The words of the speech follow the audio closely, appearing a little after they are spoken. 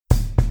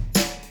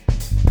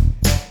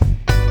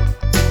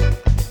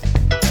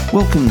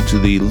Welcome to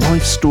the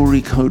Life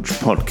Story Coach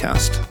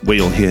podcast, where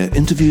you'll hear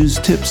interviews,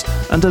 tips,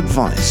 and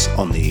advice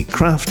on the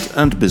craft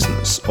and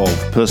business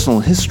of personal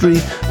history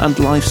and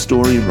life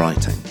story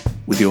writing,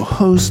 with your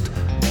host,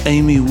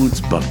 Amy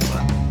Woods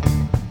Butler.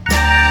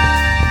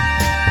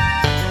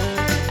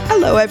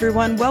 Hello,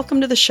 everyone. Welcome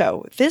to the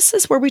show. This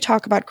is where we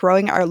talk about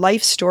growing our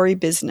life story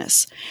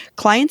business.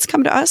 Clients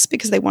come to us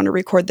because they want to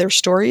record their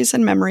stories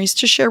and memories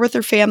to share with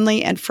their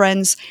family and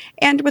friends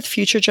and with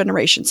future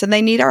generations. And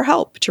they need our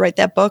help to write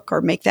that book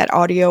or make that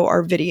audio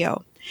or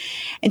video.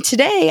 And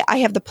today I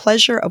have the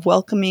pleasure of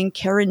welcoming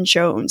Karen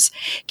Jones.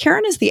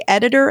 Karen is the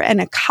editor and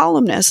a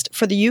columnist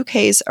for the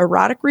UK's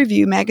Erotic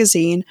Review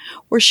magazine,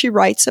 where she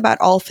writes about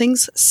all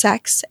things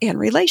sex and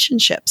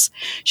relationships.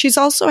 She's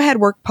also had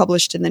work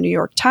published in the New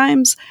York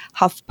Times,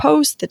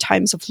 HuffPost, the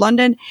Times of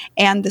London,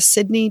 and the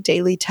Sydney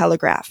Daily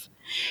Telegraph.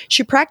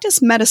 She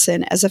practiced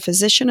medicine as a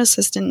physician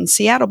assistant in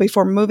Seattle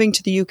before moving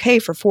to the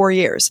UK for 4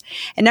 years,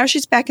 and now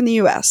she's back in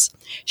the US.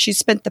 She's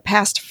spent the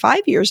past 5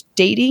 years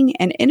dating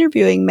and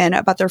interviewing men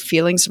about their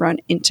feelings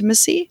around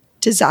intimacy,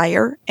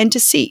 desire, and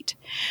deceit.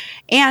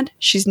 And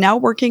she's now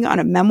working on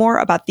a memoir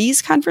about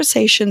these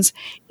conversations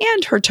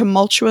and her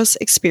tumultuous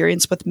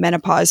experience with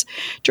menopause,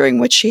 during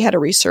which she had a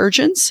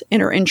resurgence in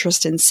her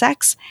interest in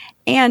sex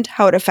and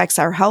how it affects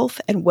our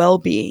health and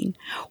well-being.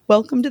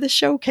 Welcome to the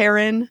show,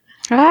 Karen.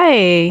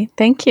 Hi,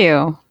 thank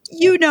you.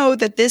 You know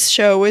that this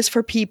show is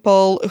for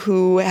people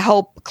who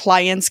help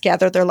clients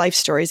gather their life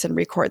stories and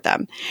record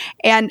them.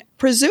 And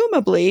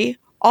presumably,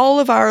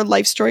 all of our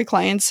life story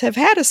clients have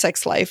had a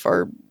sex life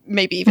or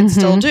maybe even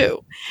still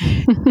do.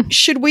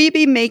 Should we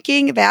be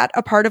making that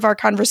a part of our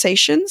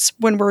conversations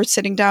when we're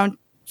sitting down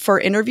for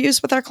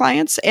interviews with our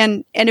clients?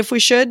 And if we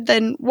should,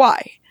 then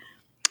why?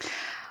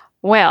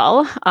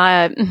 Well,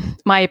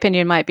 my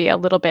opinion might be a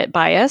little bit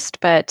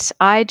biased, but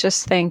I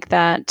just think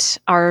that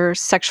our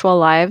sexual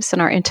lives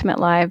and our intimate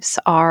lives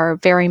are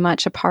very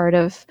much a part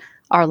of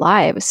our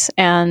lives,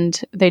 and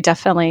they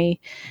definitely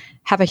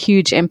have a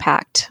huge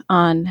impact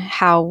on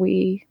how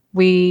we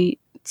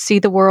see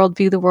the world,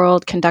 view the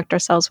world, conduct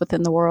ourselves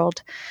within the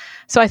world.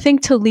 So I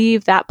think to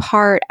leave that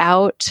part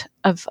out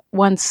of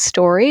one's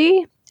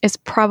story is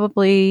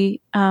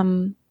probably a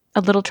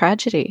little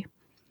tragedy.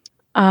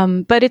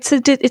 But it's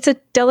a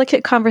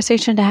delicate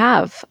conversation to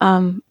have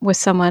with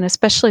someone,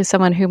 especially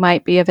someone who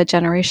might be of a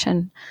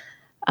generation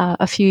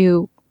a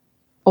few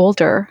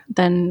older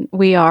than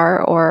we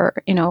are,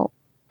 or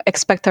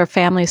expect their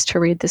families to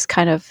read this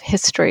kind of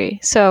history.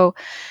 So,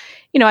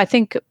 I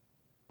think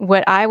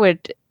what I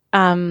would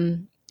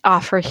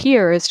offer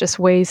here is just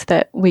ways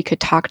that we could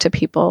talk to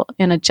people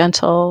in a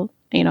gentle,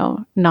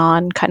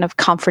 non kind of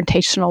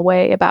confrontational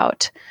way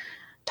about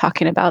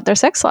talking about their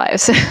sex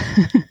lives.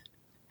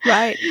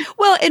 Right.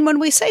 Well, and when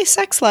we say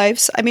sex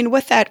lives, I mean,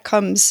 with that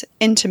comes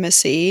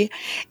intimacy,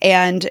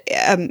 and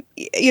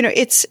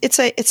it's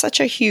such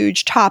a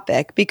huge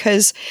topic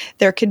because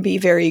there can be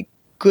very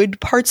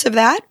good parts of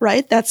that,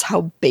 right? That's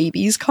how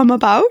babies come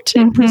about,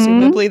 and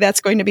presumably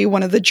that's going to be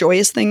one of the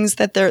joyous things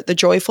the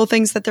joyful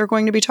things that they're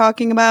going to be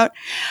talking about.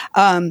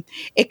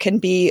 It can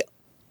be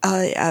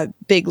a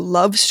big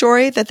love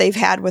story that they've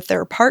had with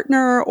their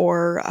partner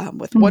or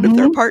with one of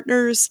their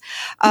partners.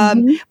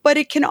 But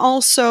it can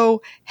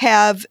also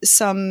have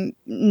some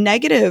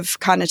negative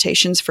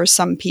connotations for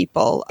some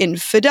people.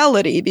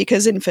 Infidelity,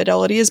 because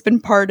infidelity has been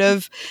part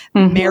of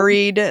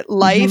married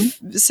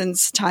life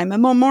since time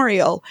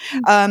immemorial.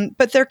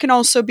 But there can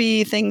also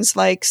be things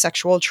like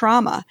sexual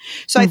trauma.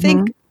 So I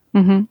think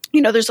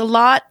there's a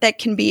lot that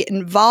can be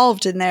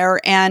involved in there.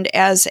 And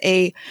as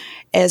a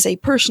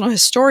personal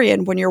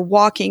historian, when you're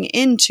walking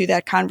into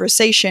that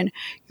conversation,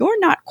 you're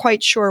not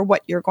quite sure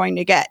what you're going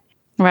to get.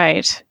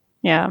 Right.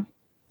 Yeah.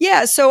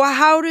 Yeah. So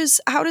how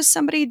does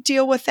somebody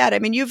deal with that? I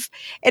mean,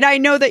 and I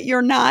know that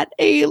you're not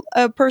a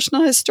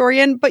personal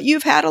historian, but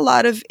you've had a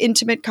lot of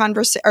intimate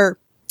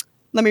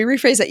let me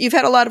rephrase that. You've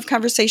had a lot of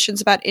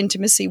conversations about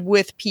intimacy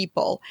with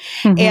people.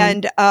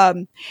 And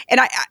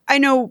I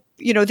know,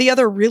 the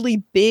other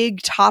really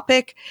big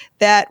topic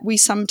that we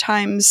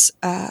sometimes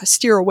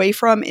steer away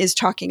from is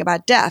talking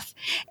about death.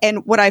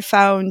 And what I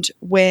found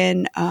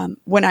when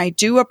I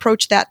do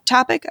approach that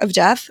topic of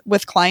death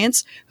with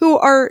clients who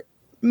are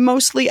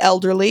mostly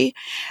elderly,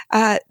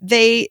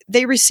 they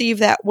receive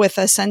that with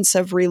a sense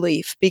of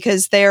relief,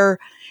 because their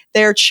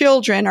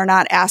children are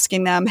not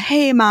asking them,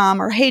 "Hey, mom,"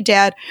 or "Hey,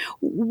 dad,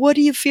 what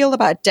do you feel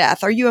about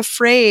death? Are you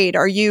afraid?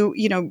 Are you,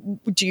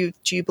 do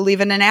you believe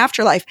in an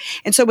afterlife?"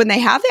 And so when they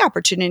have the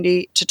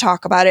opportunity to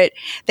talk about it,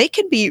 they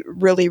can be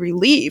really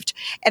relieved.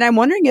 And I'm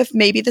wondering if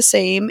maybe the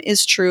same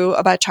is true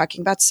about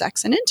talking about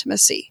sex and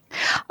intimacy.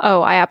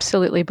 Oh, I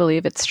absolutely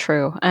believe it's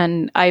true.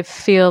 And I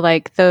feel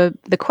like the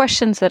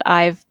questions that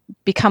I've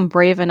become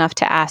brave enough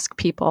to ask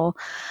people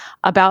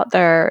about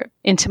their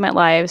intimate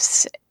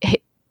lives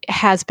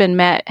have been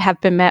met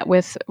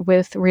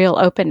with real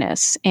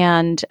openness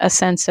and a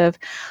sense of,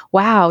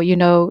 wow,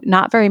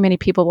 not very many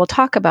people will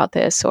talk about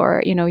this,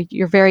 or,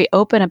 you're very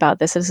open about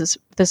this.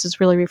 This is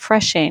really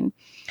refreshing.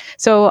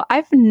 So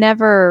I've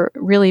never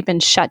really been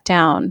shut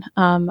down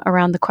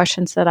around the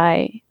questions that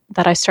I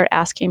that I start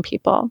asking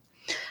people.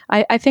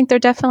 I think they're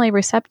definitely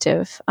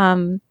receptive.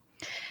 And,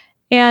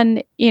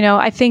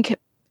 I think,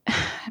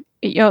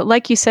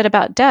 like you said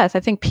about death, I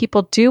think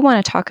people do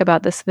want to talk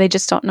about this. They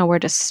just don't know where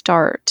to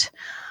start.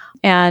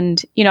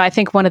 And, I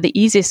think one of the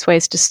easiest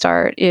ways to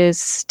start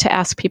is to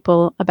ask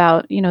people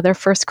about, their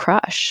first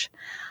crush.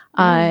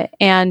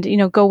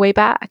 And, go way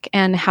back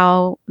and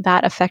how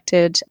that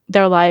affected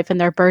their life and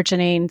their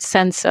burgeoning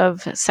sense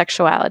of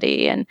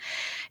sexuality. And,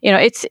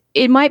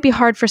 it might be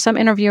hard for some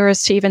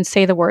interviewers to even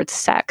say the word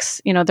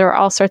sex. There are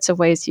all sorts of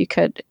ways you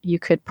could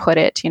put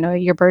it,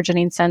 your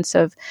burgeoning sense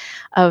of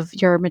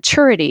your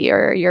maturity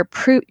or your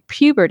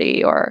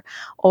puberty or,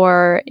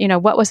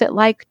 what was it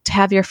like to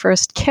have your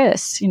first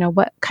kiss?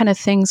 What kind of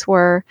things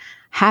were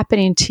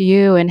happening to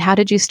you, and how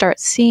did you start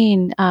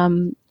seeing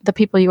the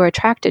people you were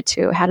attracted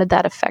to? How did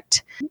that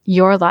affect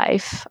your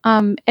life?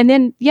 And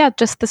then,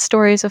 just the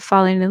stories of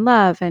falling in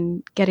love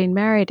and getting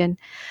married.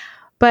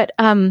 But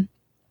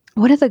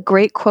one of the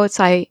great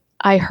quotes I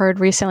read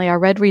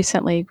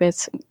recently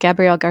with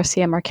Gabriel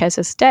Garcia Marquez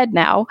is dead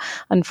now,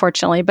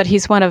 unfortunately, but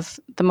he's one of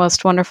the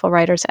most wonderful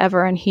writers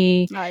ever. And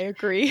I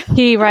agree.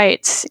 He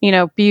writes,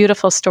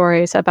 beautiful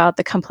stories about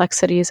the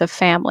complexities of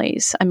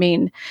families. I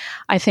mean,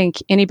 I think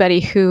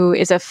anybody who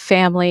is a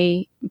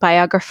family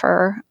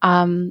biographer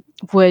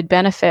would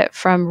benefit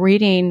from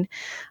reading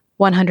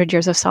 100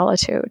 Years of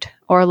Solitude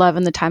or Love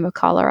in the Time of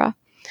Cholera.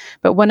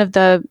 But one of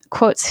the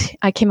quotes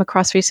I came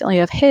across recently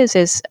of his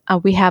is,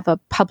 we have a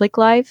public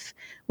life,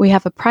 we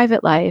have a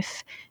private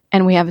life,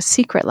 and we have a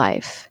secret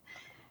life.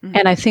 Mm-hmm.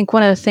 And I think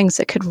one of the things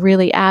that could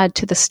really add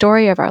to the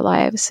story of our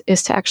lives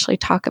is to actually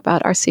talk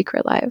about our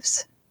secret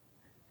lives.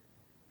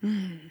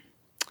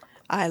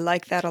 I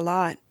like that a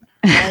lot.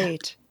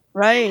 Right.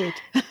 Right.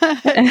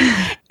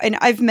 And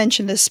I've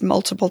mentioned this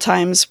multiple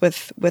times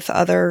with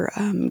other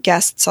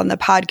guests on the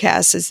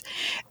podcast, is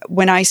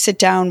when I sit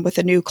down with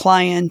a new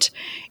client,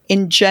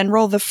 in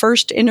general, the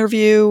first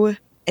interview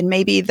and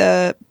maybe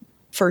the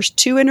first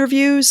two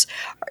interviews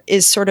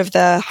is sort of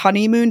the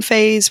honeymoon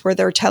phase where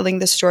they're telling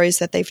the stories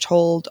that they've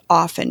told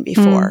often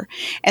before.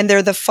 And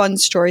they're the fun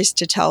stories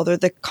to tell. They're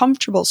the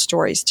comfortable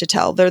stories to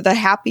tell. They're the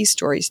happy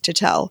stories to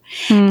tell.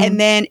 And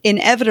then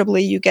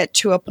inevitably you get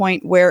to a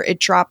point where it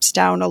drops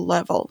down a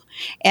level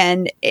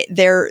and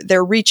they're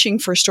reaching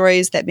for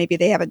stories that maybe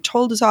they haven't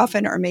told as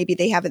often, or maybe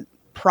they haven't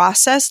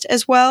processed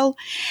as well.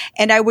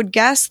 And I would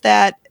guess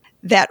that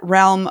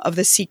realm of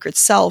the secret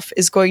self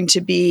is going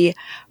to be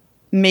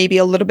maybe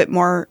a little bit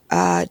more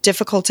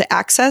difficult to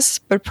access,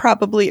 but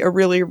probably a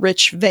really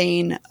rich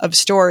vein of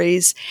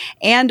stories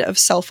and of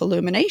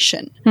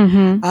self-illumination.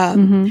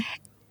 And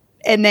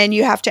then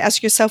you have to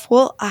ask yourself,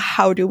 well,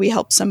 how do we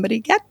help somebody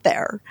get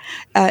there?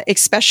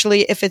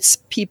 Especially if it's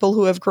people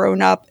who have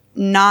grown up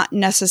not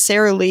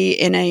necessarily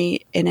in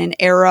an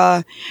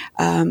era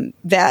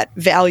that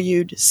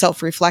valued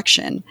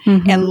self-reflection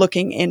and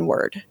looking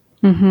inward.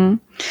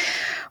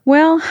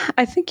 Well,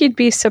 I think you'd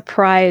be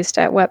surprised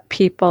at what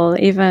people,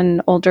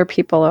 even older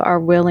people, are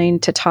willing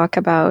to talk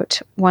about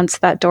once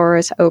that door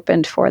is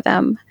opened for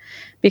them,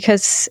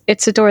 because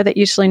it's a door that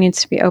usually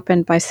needs to be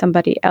opened by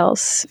somebody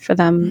else for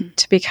them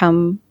to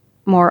become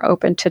more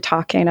open to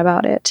talking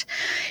about it.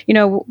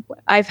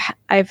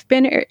 I've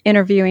been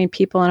interviewing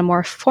people on a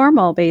more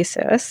formal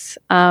basis,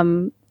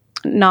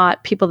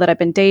 not people that I've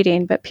been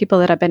dating, but people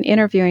that I've been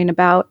interviewing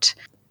about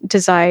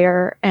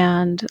desire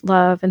and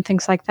love and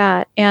things like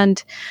that.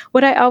 And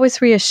what I always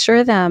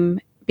reassure them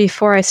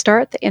before I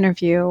start the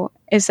interview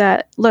is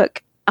that,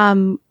 look,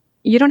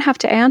 you don't have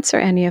to answer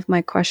any of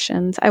my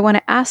questions. I want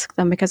to ask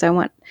them because I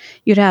want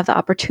you to have the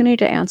opportunity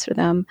to answer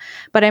them.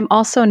 But I'm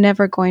also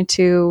never going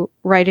to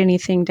write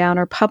anything down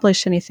or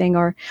publish anything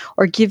or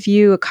give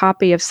you a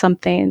copy of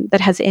something that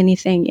has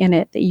anything in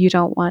it that you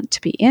don't want to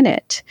be in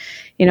it.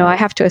 I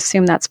have to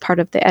assume that's part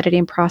of the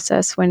editing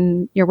process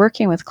when you're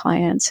working with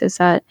clients, is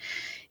that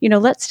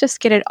let's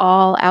just get it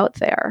all out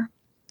there.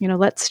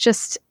 Let's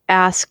just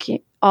ask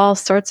all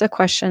sorts of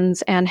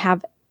questions and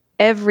have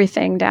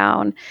everything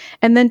down,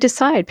 and then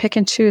decide, pick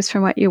and choose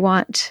from what you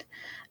want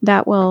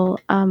that will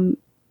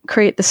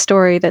create the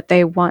story that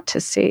they want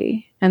to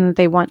see and that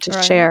they want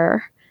to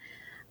share.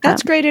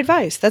 That's great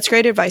advice. That's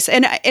great advice.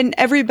 And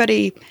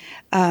everybody,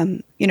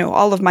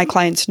 all of my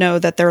clients know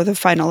that they're the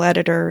final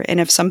editor.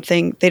 And if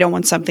they don't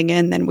want something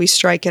in, then we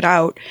strike it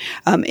out.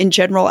 In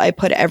general, I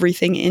put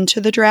everything into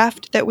the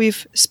draft that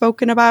we've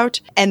spoken about,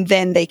 and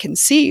then they can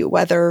see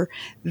whether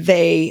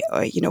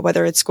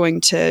whether it's going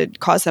to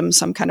cause them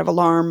some kind of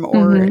alarm,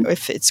 or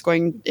if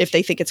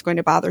they think it's going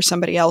to bother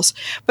somebody else.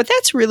 But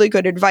that's really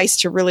good advice,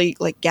 to really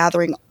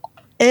gathering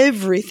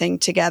everything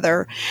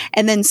together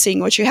and then seeing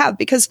what you have,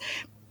 because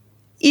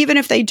even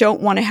if they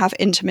don't want to have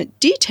intimate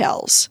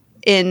details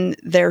in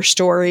their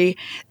story,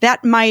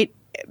 that might,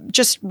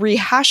 just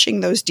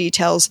rehashing those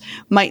details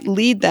might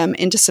lead them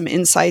into some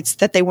insights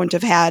that they wouldn't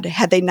have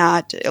had they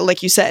not,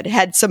 like you said,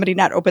 had somebody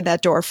not opened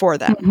that door for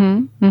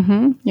them.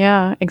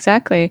 Yeah,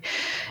 exactly.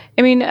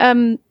 I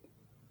mean,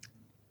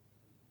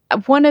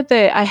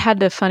 I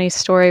had a funny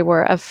story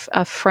where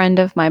a friend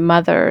of my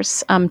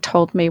mother's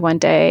told me one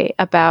day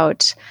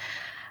about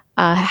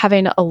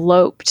having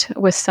eloped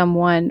with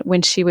someone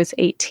when she was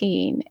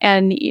 18.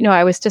 And,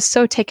 I was just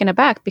so taken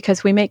aback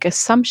because we make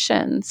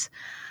assumptions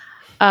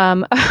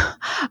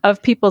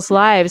of people's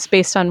lives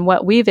based on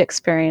what we've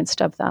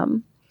experienced of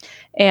them.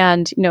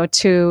 And,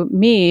 to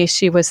me,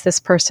 she was this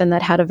person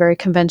that had a very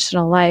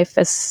conventional life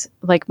as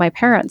like my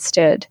parents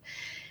did.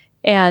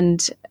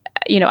 And,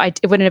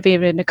 it wouldn't have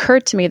even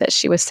occurred to me that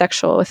she was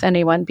sexual with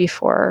anyone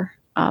before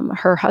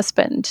her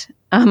husband,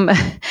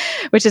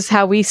 which is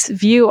how we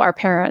view our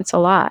parents a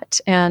lot.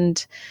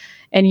 And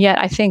yet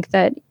I think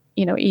that,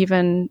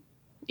 even,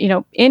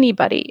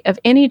 anybody of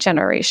any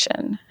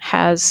generation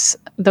has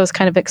those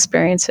kind of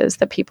experiences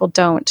that people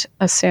don't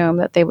assume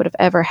that they would have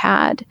ever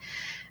had,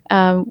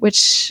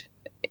 which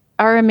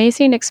are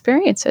amazing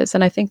experiences.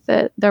 And I think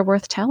that they're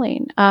worth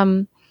telling.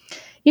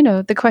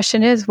 The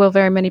question is, will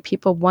very many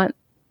people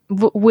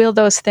will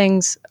those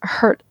things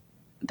hurt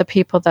the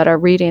people that are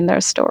reading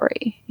their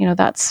story?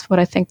 That's what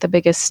I think the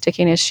biggest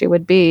sticking issue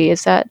would be,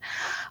 is that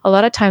a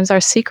lot of times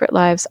our secret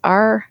lives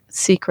are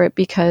secret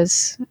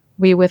because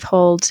we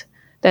withhold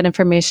that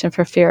information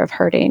for fear of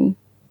hurting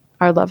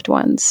our loved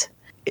ones.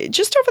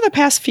 Just over the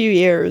past few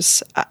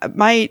years,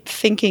 my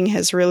thinking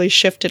has really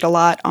shifted a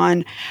lot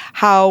on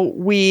how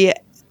we,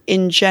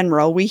 in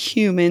general, we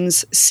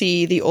humans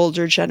see the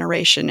older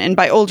generation. And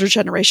by older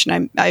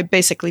generation, I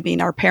basically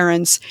mean our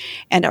parents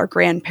and our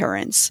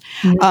grandparents.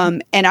 Mm-hmm.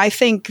 And I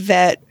think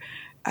that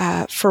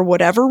for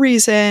whatever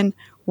reason,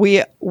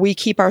 we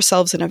keep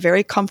ourselves in a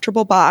very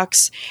comfortable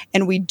box,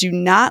 and we do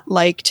not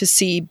like to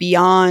see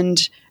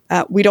beyond.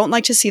 We don't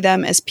like to see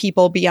them as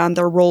people beyond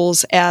their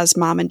roles as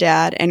mom and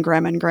dad and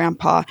grandma and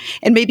grandpa,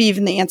 and maybe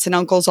even the aunts and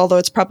uncles, although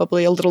it's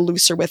probably a little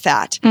looser with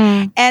that.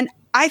 Mm. And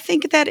I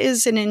think that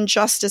is an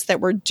injustice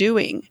that we're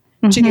doing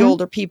to the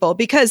older people,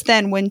 because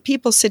then when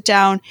people sit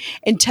down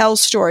and tell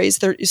stories,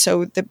 they're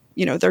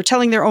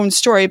telling their own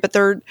story, but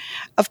they're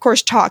of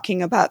course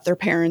talking about their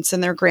parents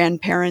and their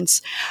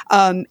grandparents.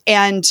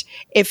 And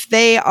if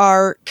they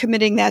are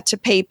committing that to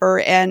paper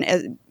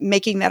and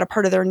making that a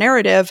part of their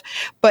narrative,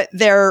 but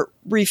they're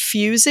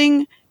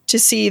refusing to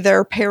see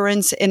their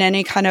parents in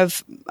any kind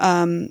of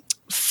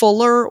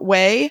fuller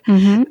way,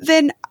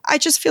 then I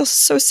just feel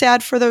so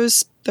sad for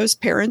those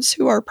parents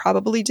who are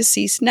probably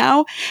deceased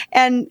now,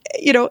 and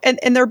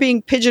and they're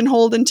being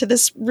pigeonholed into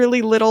this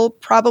really little,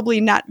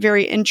 probably not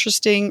very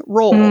interesting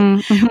role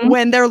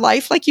when their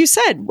life, like you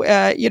said,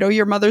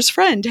 your mother's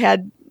friend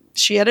had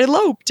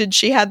eloped, and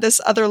she had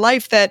this other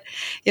life that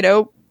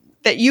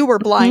that you were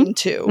blind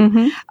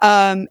to,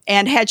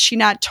 and had she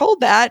not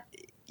told that,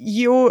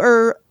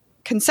 your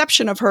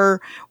conception of her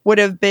would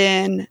have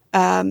been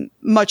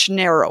much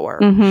narrower.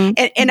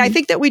 And I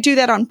think that we do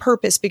that on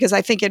purpose, because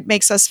I think it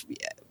makes us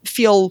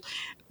feel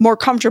more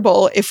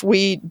comfortable if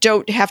we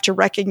don't have to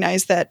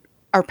recognize that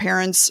our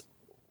parents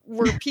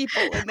were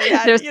people and they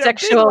had they're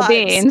sexual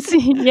beings.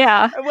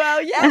 Yeah.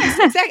 Well, yes,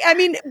 exactly. I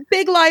mean,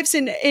 big lives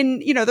in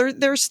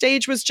their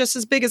stage was just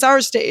as big as our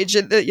stage,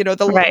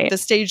 the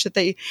stage that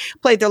they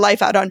played their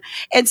life out on,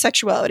 and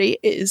sexuality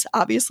is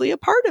obviously a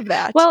part of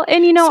that. Well,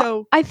 and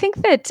I think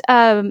that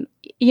a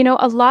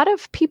lot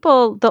of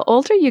people, the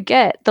older you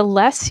get, the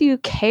less you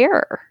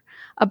care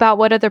about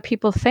what other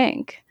people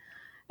think,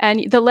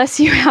 and the less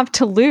you have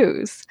to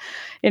lose.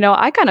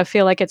 I kind of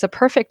feel like it's a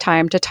perfect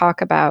time to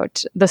talk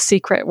about the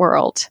secret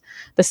world,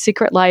 the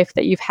secret life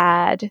that you've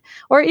had,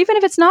 or even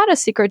if it's not a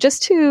secret,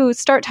 just to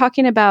start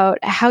talking about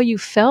how you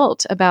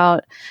felt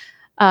about,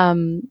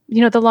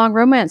 the long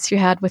romance you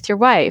had with your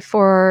wife,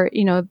 or,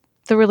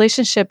 the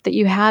relationship that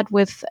you had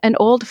with an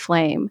old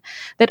flame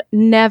that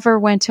never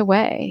went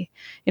away.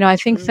 I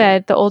think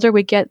that the older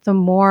we get, the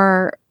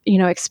more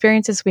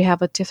experiences we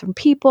have with different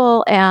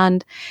people,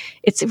 and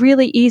it's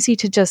really easy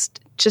to just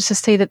to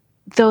say that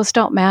those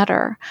don't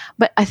matter.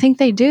 But I think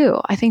they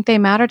do. I think they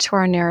matter to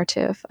our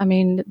narrative. I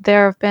mean,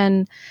 there have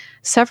been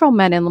several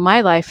men in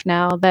my life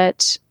now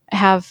that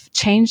have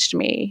changed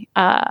me,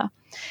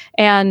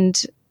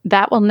 and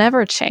that will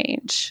never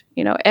change.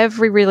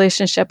 Every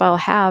relationship I'll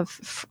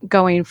have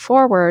going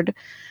forward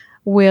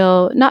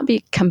will not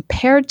be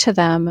compared to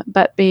them,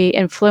 but be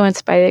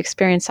influenced by the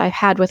experience I've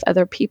had with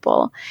other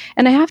people.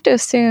 And I have to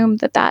assume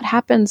that that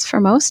happens for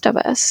most of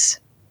us.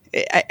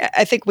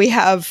 I think we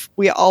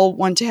all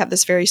want to have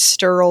this very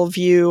sterile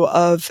view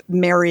of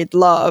married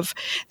love,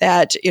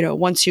 that,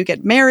 once you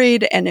get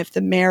married, and if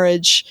the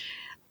marriage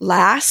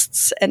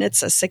lasts and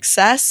it's a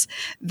success,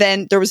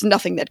 then there was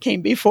nothing that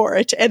came before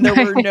it, and there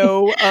were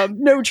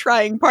no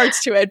trying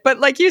parts to it. But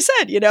like you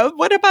said,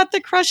 what about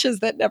the crushes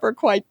that never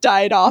quite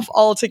died off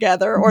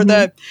altogether, or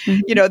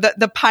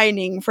the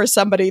pining for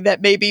somebody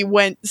that maybe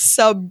went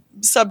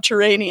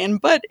subterranean,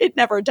 but it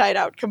never died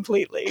out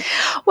completely?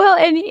 Well,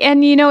 and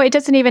it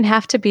doesn't even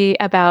have to be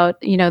about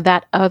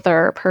that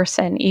other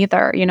person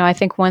either. I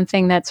think one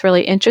thing that's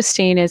really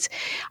interesting is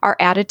our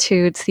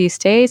attitudes these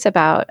days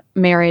about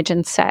marriage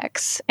and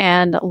sex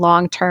and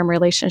long-term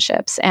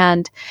relationships,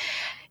 and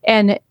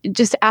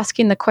just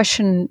asking the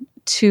question,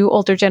 to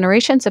older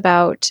generations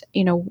about,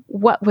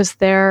 what was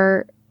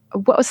their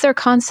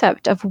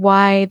concept of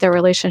why their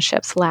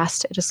relationships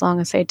lasted as long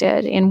as they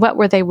did, and what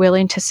were they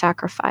willing to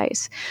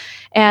sacrifice,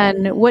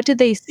 and what did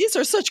they? These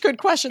are such good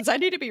questions. I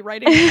need to be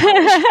writing them down.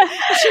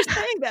 I should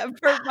saying them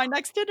for my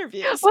next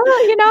interviews. Well,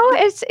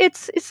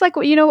 it's like,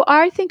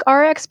 I think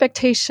our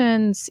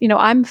expectations.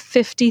 I'm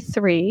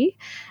 53.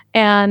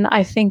 And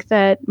I think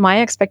that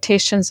my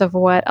expectations of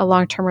what a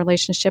long-term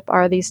relationship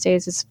are these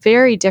days is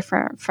very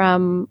different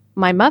from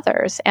my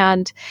mother's.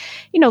 And,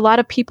 a lot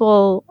of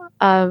people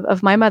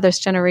of my mother's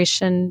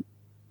generation,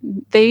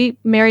 they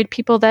married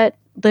people that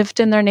lived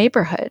in their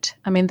neighborhood.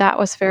 I mean, that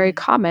was very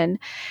common.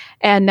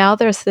 And now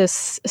there's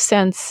this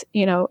sense,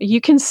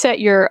 you can set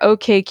your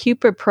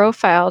OkCupid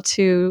profile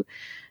to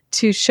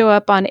show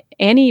up on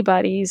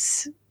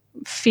anybody's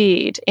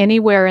feed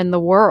anywhere in the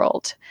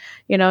world.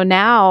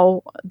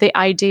 Now the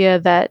idea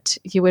that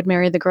you would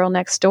marry the girl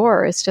next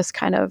door is just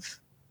kind of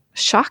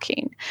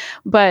shocking.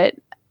 But,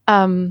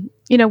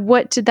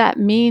 what did that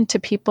mean to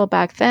people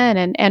back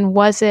then? And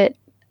was it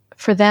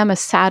for them a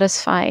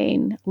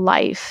satisfying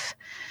life?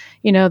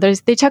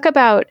 They talk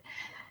about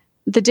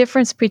the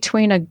difference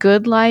between a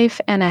good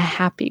life and a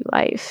happy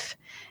life.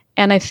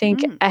 And I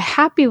think a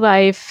happy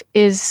life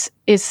is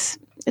it's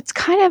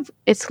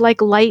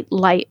like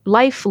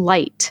life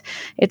light.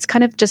 It's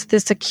kind of just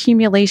this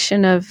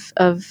accumulation of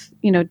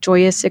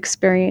joyous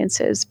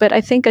experiences. But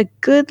I think a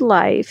good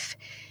life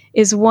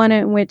is one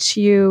in which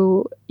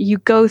you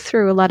go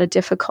through a lot of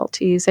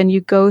difficulties, and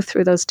you go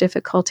through those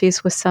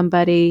difficulties with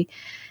somebody,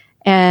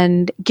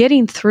 and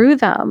getting through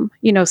them,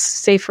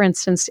 say for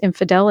instance,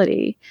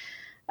 infidelity,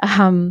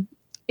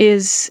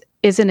 is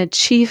an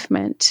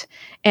achievement.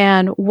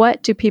 And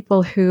what do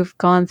people who've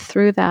gone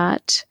through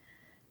that,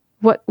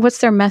 what's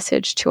their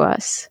message to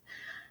us?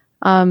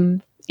 I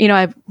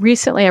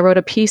wrote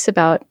a piece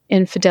about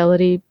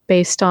infidelity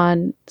based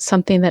on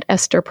something that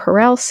Esther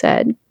Perel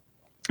said.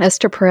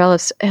 Esther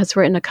Perel has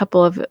written a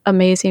couple of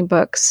amazing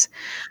books.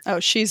 Oh,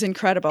 she's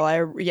incredible.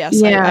 I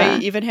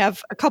even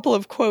have a couple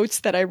of quotes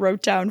that I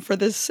wrote down for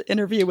this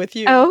interview with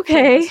you. Oh,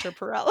 okay. Esther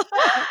Perel.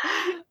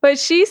 But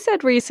she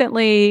said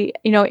recently,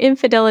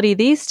 infidelity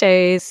these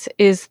days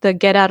is the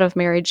get out of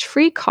marriage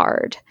free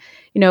card.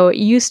 It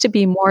used to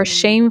be more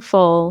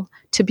shameful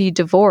to be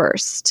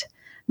divorced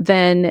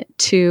than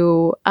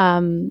to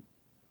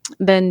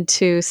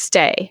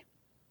stay.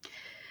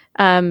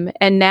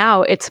 And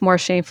now it's more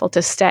shameful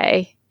to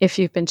stay if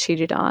you've been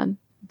cheated on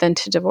than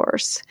to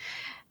divorce.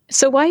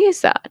 So why is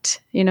that?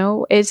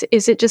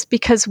 Is it just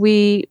because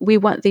we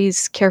want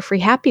these carefree,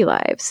 happy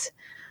lives?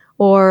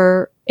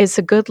 Or is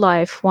a good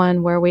life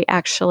one where we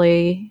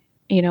actually,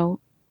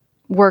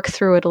 work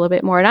through it a little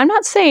bit more? And I'm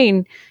not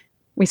saying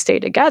we stay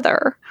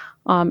together.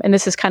 And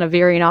this is kind of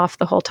veering off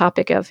the whole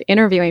topic of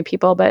interviewing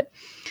people, but,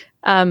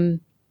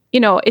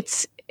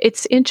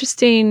 it's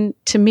interesting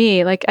to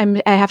me. Like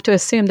I have to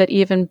assume that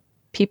even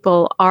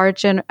people our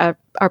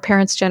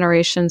parents'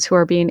 generations who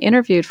are being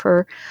interviewed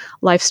for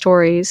life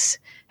stories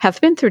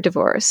have been through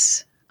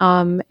divorce.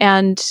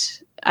 And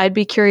I'd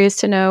be curious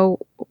to know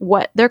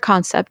what their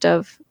concept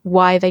of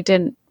why they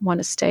didn't want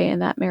to stay in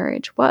that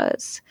marriage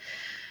was.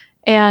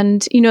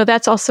 And,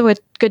 that's also a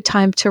good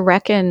time to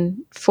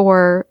reckon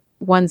for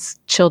one's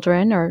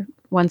children or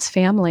one's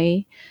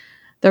family,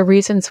 the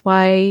reasons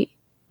why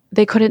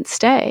they couldn't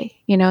stay.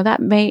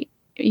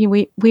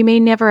 We may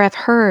never have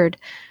heard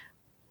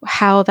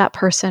how that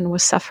person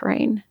was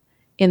suffering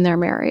in their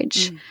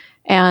marriage.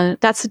 And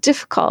that's it's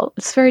a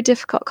very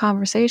difficult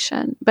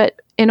conversation.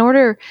 But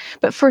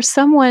for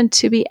someone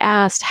to be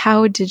asked,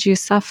 how did you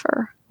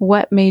suffer?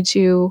 What made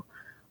you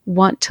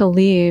want to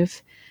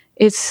leave?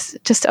 It's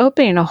just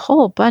opening a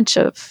whole bunch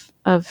of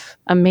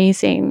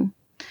amazing,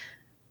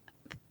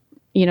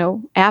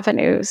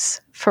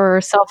 avenues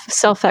for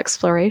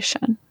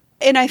self-exploration.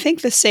 And I think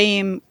the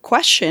same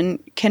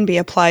question can be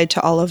applied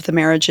to all of the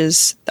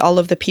marriages, all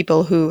of the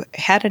people who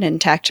had an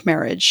intact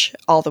marriage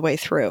all the way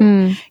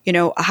through.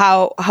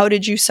 How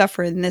did you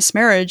suffer in this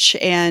marriage?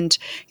 And,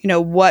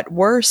 what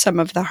were some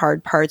of the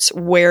hard parts?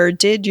 Where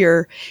did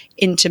your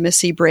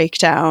intimacy break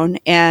down?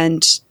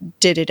 And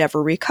did it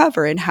ever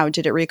recover? And how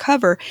did it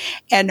recover?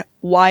 And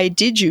why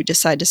did you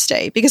decide to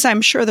stay? Because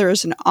I'm sure there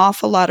is an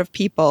awful lot of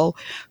people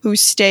who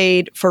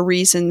stayed for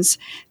reasons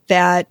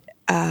that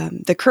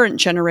the current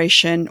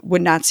generation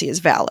would not see as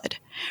valid,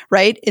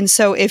 right? And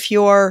so if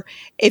you are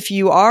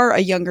a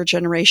younger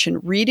generation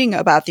reading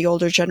about the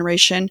older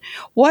generation,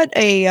 what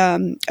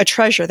a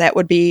treasure that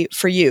would be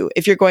for you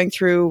if you're going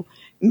through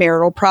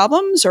marital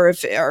problems or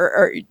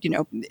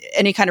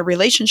any kind of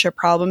relationship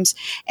problems,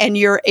 and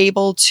you're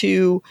able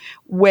to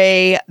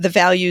weigh the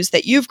values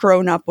that you've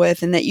grown up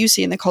with and that you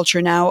see in the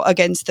culture now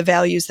against the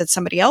values that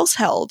somebody else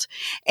held.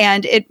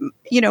 And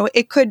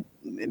it could,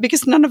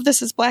 because none of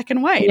this is black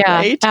and white, yeah,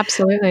 right?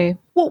 Absolutely.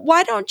 Well,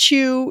 why don't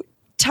you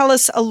tell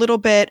us a little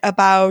bit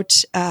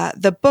about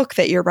the book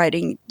that you're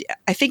writing.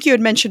 I think you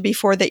had mentioned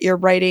before that you're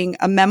writing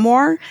a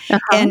memoir,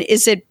 and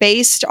is it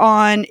based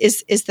on,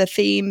 is the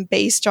theme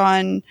based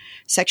on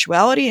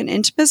sexuality and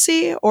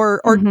intimacy,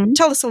 or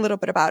tell us a little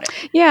bit about it?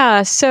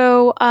 Yeah.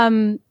 So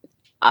when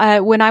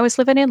I was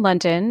living in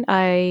London,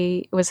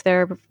 I was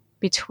there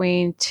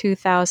between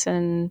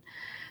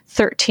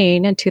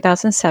 2013 and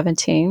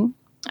 2017.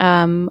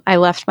 I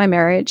left my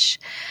marriage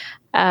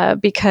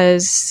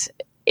because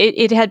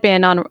it had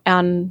been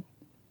on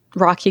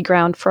rocky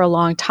ground for a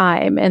long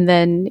time. And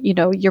then,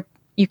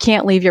 you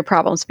can't leave your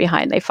problems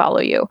behind. They follow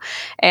you.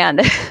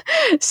 And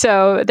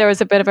so there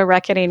was a bit of a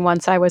reckoning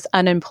once I was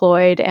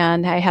unemployed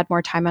and I had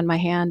more time on my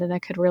hand and I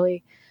could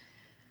really.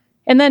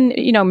 And then,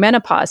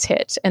 menopause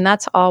hit, and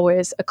that's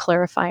always a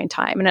clarifying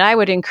time. And I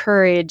would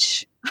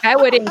encourage. I'm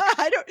not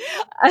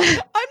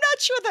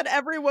sure that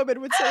every woman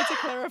would say it's a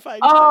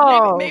clarifying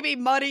time. Maybe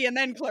muddy and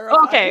then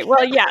clarifying. Okay.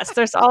 Well, yes,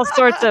 there's all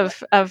sorts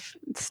of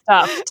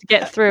stuff to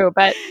get through,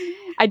 but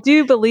I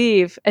do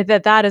believe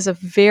that is a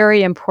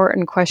very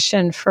important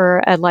question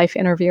for a life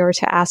interviewer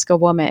to ask a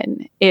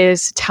woman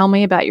is, tell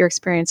me about your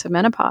experience of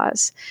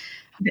menopause.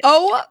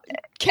 Oh,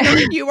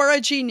 Karen, you are a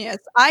genius.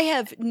 I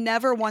have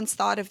never once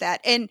thought of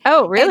that. And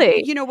oh,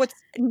 really?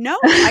 And,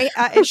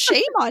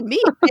 shame on me.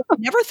 I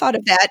never thought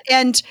of that.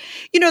 And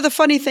the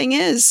funny thing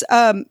is,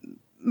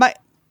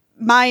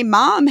 my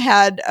mom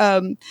had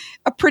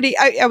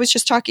I was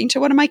just talking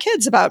to one of my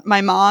kids about my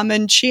mom,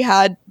 and she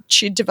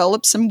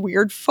developed some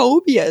weird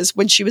phobias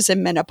when she was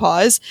in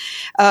menopause.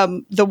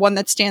 The one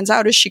that stands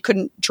out is she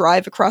couldn't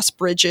drive across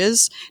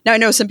bridges. Now, I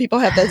know some people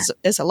have that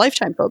as a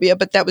lifetime phobia,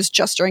 but that was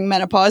just during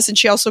menopause. And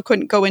she also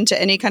couldn't go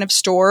into any kind of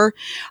store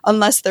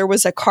unless there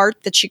was a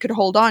cart that she could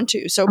hold on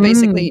to. So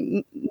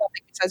basically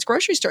nothing besides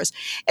grocery stores.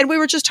 And we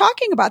were just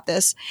talking about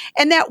this.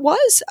 And that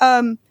was,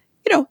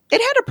 it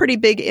had a pretty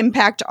big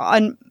impact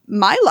on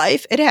my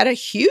life. It had a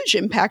huge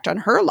impact on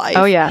her life.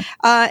 Oh, yeah.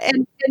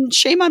 And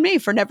shame on me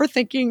for never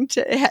having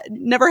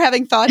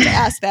thought to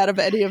ask that of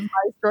any of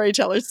my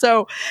storytellers.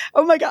 So,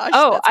 oh my gosh.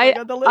 Oh,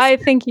 I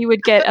think you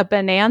would get a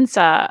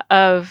bonanza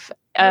of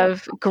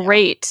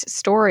great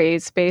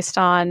stories based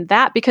on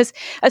that, because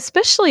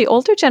especially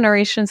older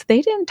generations,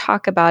 they didn't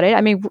talk about it. I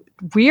mean,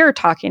 we're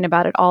talking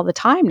about it all the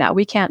time now.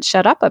 We can't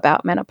shut up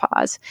about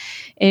menopause.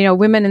 And,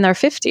 women in their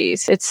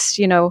 50s,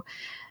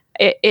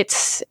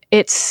 it's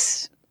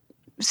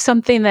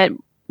something that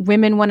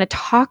women want to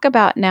talk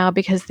about now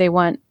because they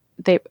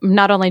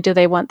not only do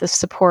they want the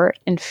support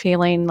and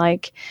feeling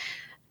like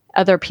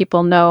other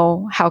people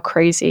know how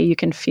crazy you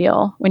can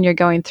feel when you're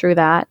going through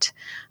that.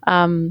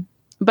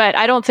 But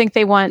I don't think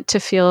they want to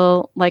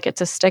feel like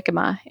it's a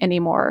stigma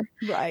anymore.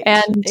 Right.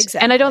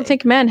 And I don't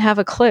think men have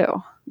a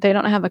clue. They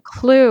don't have a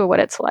clue what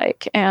it's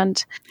like.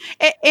 And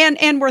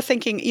we're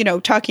thinking,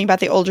 talking about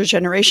the older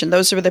generation,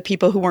 those are the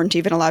people who weren't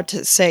even allowed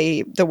to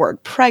say the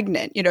word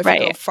pregnant, if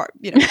right. you go far,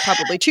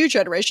 probably 2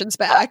 generations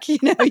back, you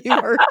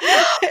were.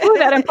 Ooh,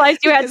 that implies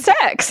you had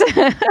sex.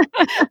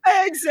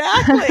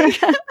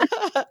 Exactly.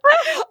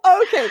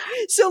 Okay.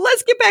 So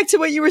let's get back to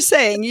what you were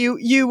saying.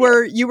 You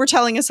were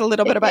telling us a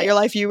little bit about your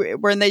life. You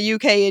were in the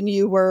UK and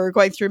you were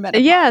going through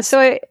menopause. Yeah.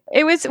 So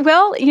it was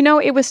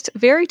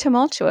very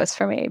tumultuous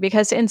for me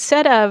because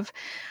instead of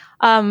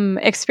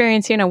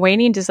experiencing a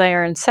waning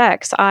desire in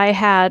sex, I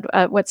had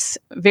what's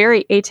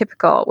very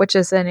atypical, which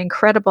is an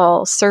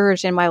incredible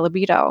surge in my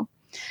libido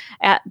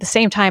at the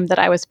same time that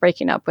I was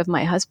breaking up with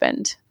my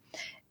husband.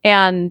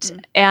 And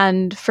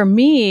for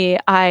me,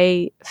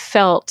 I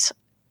felt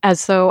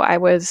as though I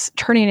was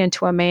turning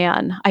into a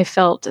man. I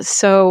felt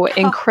so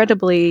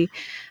incredibly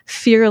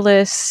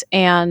fearless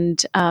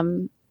and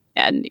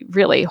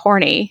really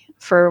horny,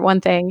 for one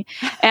thing,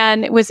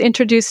 and was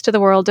introduced to the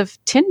world of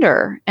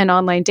Tinder and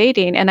online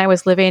dating. And I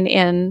was living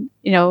in,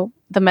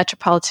 the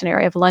metropolitan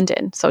area of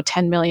London, so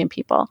 10 million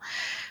people.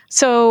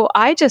 So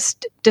I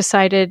just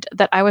decided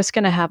that I was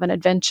going to have an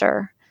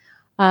adventure.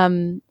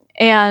 And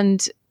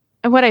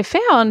what I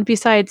found,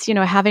 besides,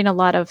 having a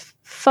lot of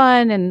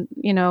fun and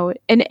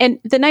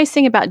the nice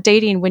thing about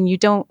dating when you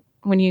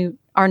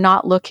are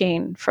not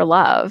looking for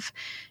love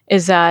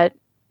is that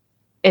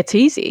it's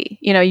easy.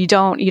 You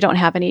don't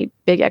have any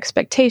big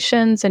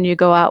expectations, and you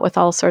go out with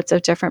all sorts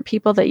of different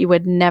people that you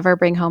would never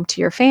bring home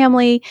to your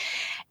family.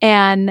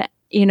 And,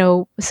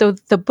 so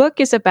the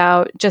book is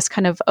about just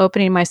kind of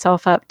opening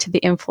myself up to the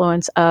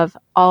influence of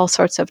all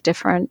sorts of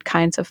different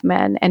kinds of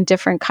men and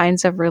different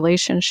kinds of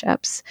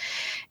relationships.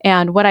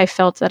 And what I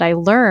felt that I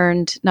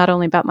learned not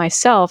only about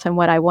myself and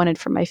what I wanted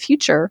for my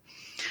future,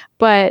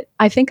 but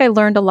I think I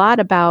learned a lot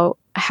about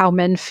how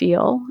men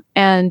feel.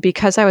 And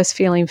because I was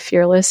feeling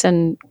fearless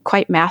and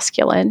quite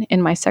masculine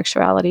in my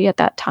sexuality at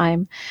that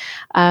time,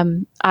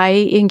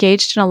 I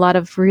engaged in a lot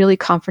of really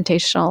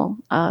confrontational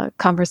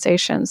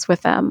conversations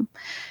with them.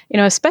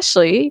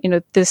 Especially,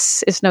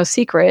 this is no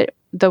secret,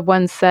 the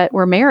ones that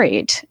were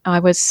married.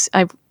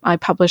 I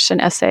published an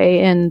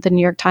essay in the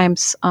New York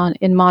Times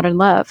in Modern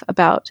Love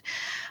about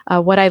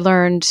what I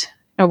learned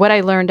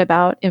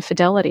about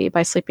infidelity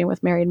by sleeping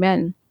with married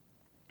men.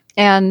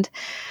 And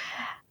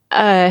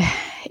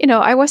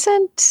I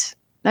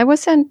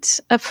wasn't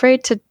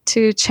afraid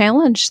to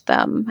challenge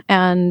them,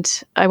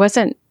 and I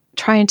wasn't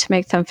trying to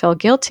make them feel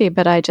guilty,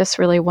 but I just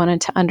really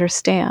wanted to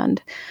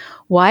understand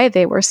why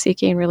they were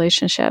seeking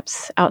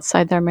relationships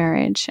outside their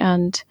marriage.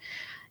 And,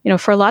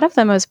 for a lot of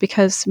them, it was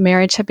because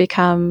marriage had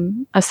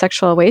become a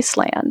sexual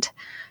wasteland.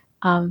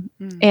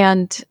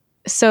 And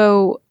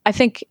so I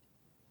think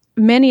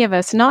many of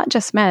us, not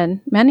just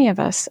men, many of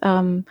us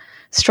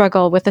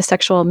struggle with a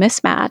sexual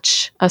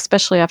mismatch,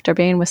 especially after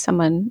being with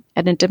someone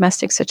in a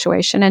domestic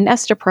situation. And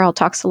Esther Perel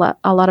talks a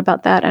lot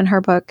about that in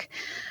her book,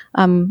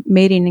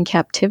 Mating in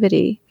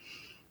Captivity,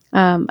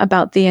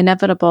 about the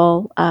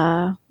inevitable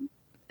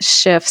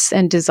shifts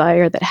and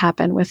desire that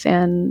happen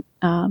within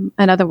an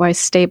otherwise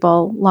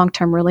stable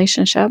long-term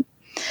relationship.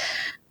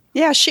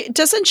 Yeah,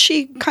 doesn't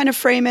she kind of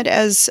frame it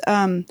as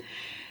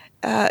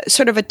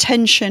sort of a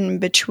tension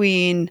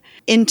between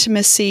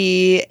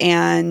intimacy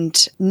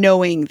and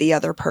knowing the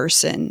other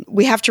person?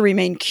 We have to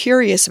remain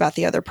curious about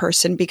the other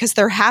person because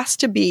there has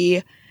to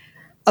be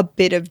a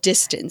bit of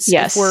distance.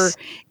 Yes.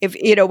 If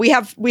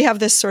we have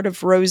this sort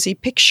of rosy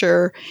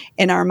picture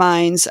in our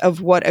minds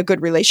of what a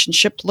good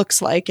relationship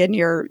looks like, and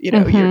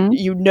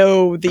you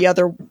know the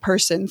other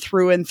person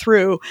through and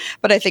through.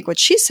 But I think what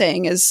she's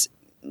saying is,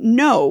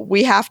 no,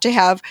 we have to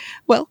have,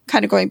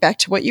 kind of going back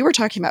to what you were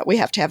talking about, we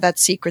have to have that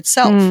secret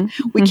self.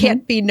 We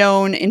can't be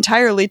known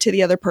entirely to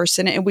the other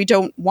person, and we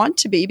don't want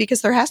to be,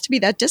 because there has to be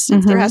that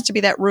distance. There has to be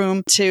that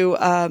room to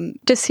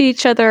see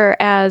each other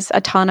as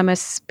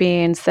autonomous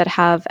beings that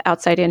have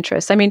outside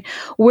interests. I mean,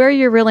 where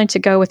you're willing to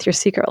go with your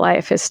secret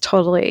life is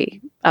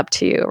totally up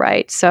to you,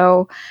 right?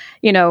 So,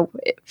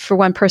 for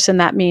one person,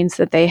 that means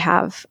that they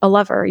have a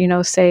lover.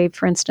 Say,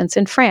 for instance,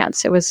 in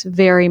France, it was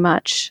very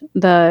much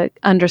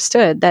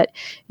understood that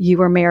you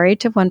were married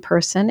to one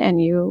person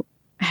and you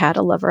had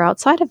a lover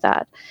outside of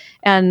that.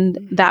 And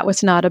that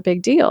was not a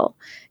big deal.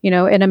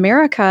 In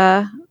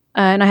America,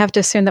 and I have to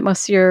assume that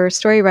most of your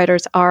story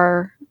writers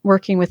are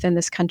working within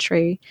this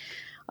country,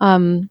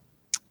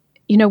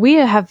 we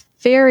have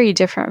very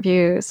different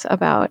views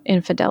about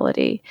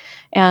infidelity.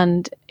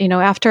 And,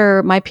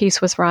 after my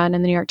piece was run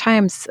in the New York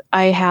Times,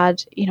 I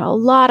had, a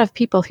lot of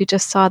people who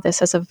just saw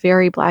this as a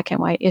very black and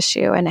white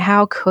issue. And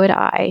how could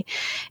I?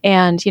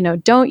 And,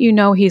 don't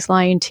he's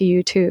lying to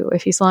you too,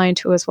 if he's lying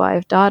to his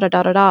wife,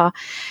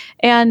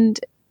 And,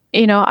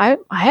 I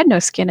had no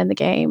skin in the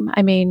game.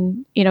 I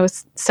mean,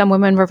 some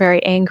women were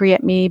very angry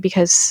at me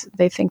because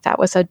they think that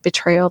was a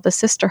betrayal of the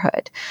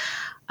sisterhood.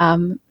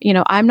 I'm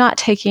not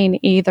taking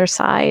either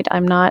side.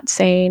 I'm not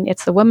saying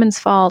it's the woman's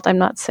fault. I'm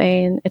not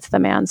saying it's the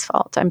man's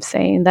fault. I'm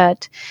saying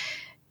that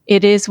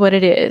it is what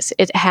it is.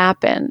 It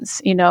happens.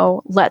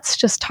 Let's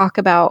just talk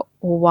about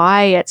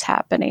why it's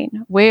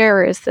happening.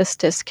 Where is this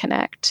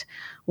disconnect?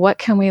 What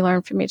can we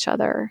learn from each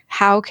other?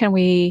 How can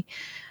we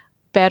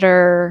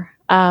better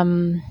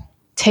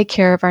take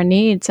care of our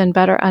needs and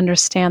better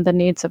understand the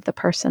needs of the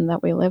person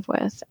that we live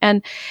with?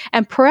 And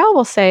Perel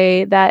will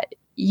say that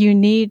you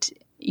need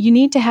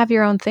to have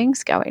your own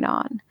things going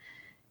on.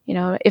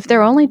 If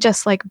they're only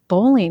just like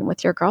bowling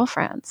with your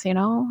girlfriends,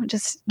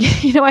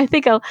 I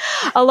think a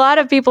lot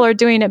of people are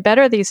doing it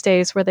better these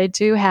days, where they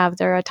do have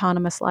their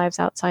autonomous lives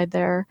outside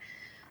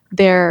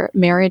their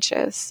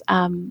marriages.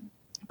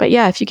 But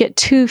yeah, if you get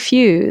too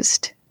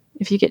fused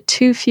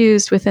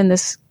within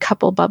this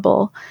couple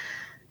bubble,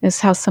 is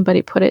how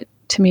somebody put it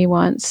to me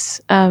once,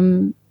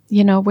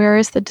 where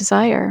is the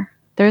desire?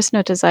 There is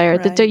no desire.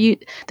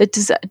 Right.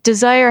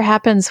 Desire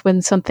happens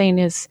when something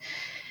is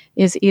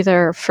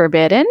either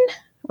forbidden,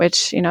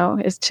 which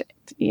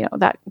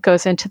that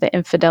goes into the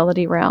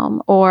infidelity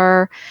realm,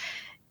 or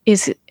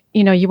is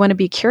you want to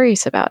be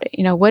curious about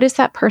it. What is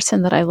that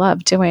person that I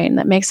love doing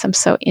that makes them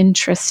so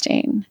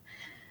interesting?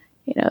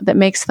 That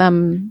makes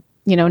them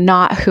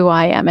not who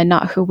I am and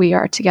not who we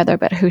are together,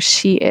 but who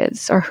she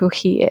is or who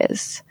he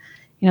is.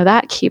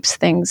 That keeps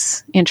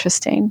things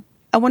interesting.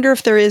 I wonder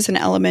if there is an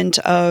element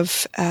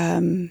of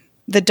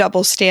the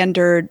double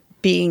standard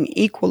being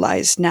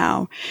equalized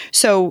now.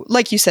 So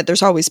like you said,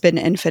 there's always been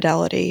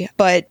infidelity.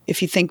 But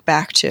if you think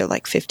back to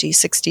like 50,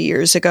 60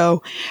 years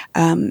ago,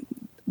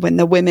 when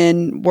the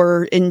women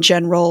were in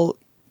general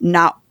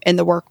not in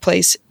the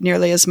workplace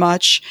nearly as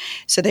much,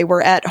 so they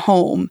were at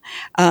home,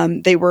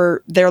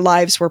 their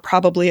lives were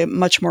probably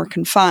much more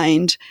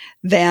confined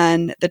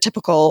than the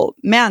typical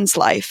man's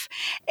life.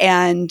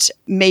 And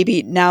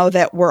maybe now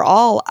that we're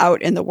all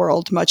out in the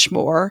world much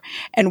more,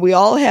 and we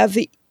all have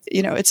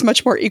it's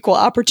much more equal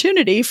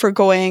opportunity for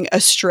going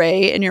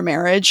astray in your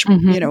marriage,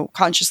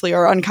 consciously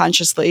or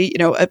unconsciously,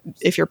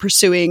 if you're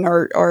pursuing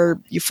or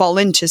you fall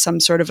into some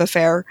sort of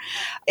affair.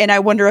 And I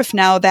wonder if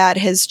now that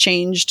has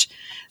changed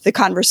the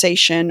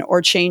conversation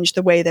or changed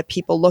the way that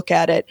people look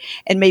at it.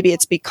 And maybe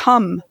it's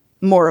become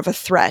more of a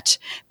threat,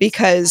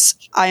 because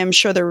I am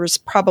sure there was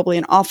probably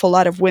an awful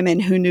lot of women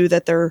who knew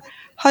that their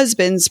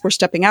husbands were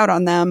stepping out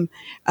on them,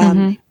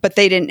 but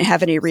they didn't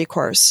have any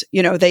recourse.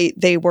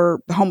 They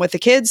were home with the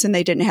kids and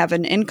they didn't have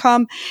an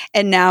income.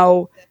 And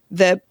now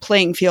the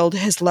playing field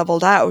has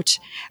leveled out.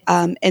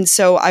 And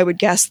so I would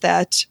guess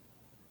that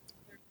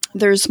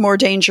there's more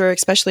danger,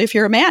 especially if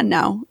you're a man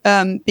now,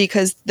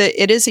 because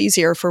it is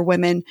easier for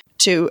women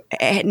to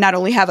not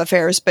only have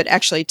affairs, but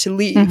actually to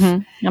leave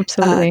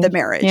absolutely the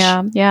marriage.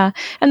 Yeah.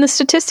 And the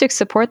statistics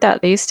support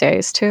that these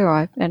days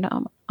too.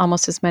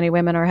 Almost as many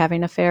women are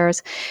having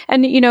affairs.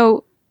 And,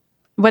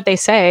 what they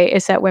say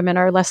is that women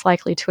are less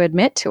likely to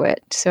admit to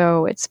it.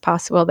 So it's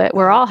possible that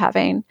we're all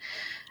having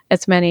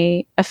as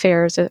many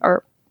affairs,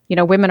 or,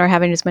 women are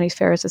having as many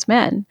affairs as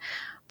men.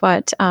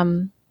 But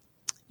what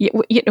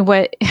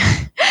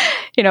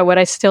what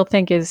I still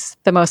think is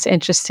the most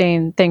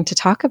interesting thing to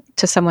talk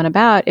to someone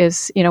about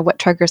is, what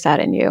triggers that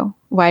in you?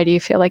 Why do you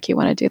feel like you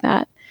want to do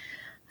that?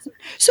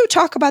 So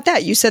talk about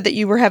that. You said that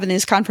you were having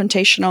these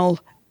confrontational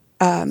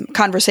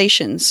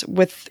conversations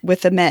with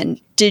the men.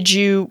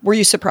 Were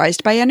you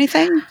surprised by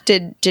anything?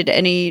 Did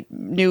any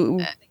new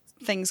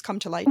things come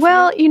to light?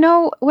 Well,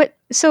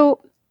 so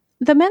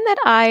the men that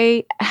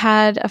I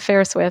had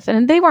affairs with,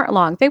 and they weren't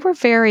long, they were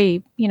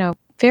very,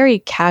 very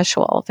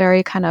casual,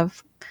 very kind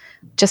of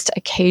just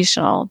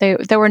occasional.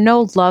 There were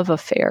no love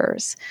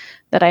affairs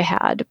that I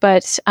had,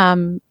 but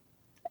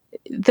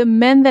the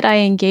men that I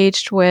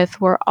engaged with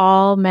were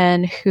all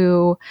men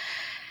who,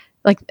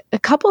 like, a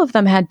couple of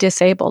them had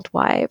disabled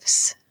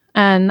wives.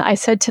 And I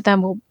said to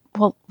them,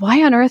 well,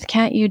 why on earth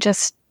can't you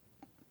just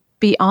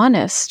be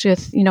honest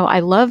with, I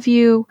love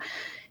you,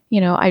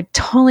 I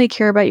totally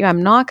care about you.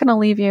 I'm not going to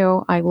leave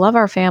you. I love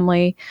our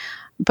family,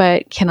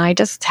 but can I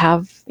just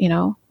have,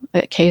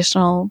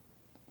 occasional,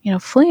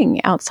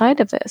 fling outside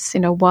of this?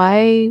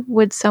 Why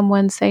would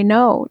someone say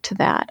no to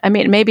that? I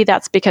mean, maybe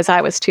that's because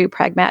I was too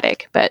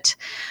pragmatic, but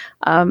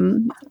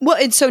well,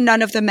 and so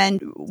none of the men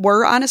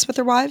were honest with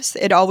their wives.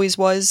 It always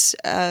was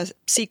a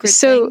secret.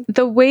 So thing?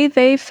 The way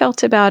they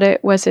felt about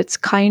it was it's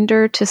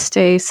kinder to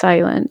stay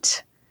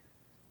silent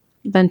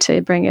than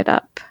to bring it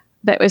up.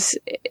 It was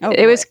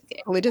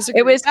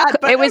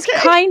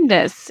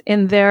kindness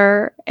in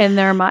their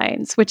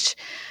minds, which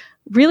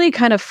really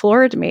kind of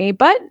floored me.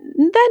 But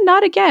then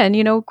not again.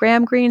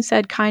 Graham Greene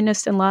said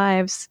kindness in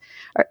lives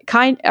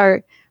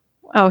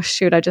oh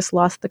shoot, I just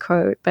lost the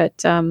quote,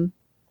 but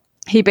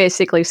he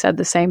basically said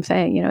the same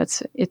thing.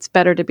 It's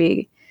better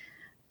to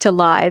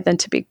lie than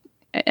to be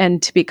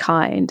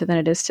kind than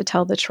it is to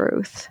tell the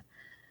truth.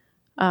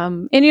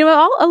 And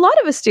a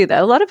lot of us do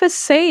that. A lot of us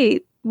say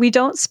we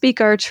don't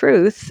speak our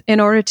truth in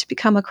order to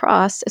become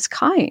across as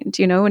kind,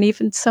 and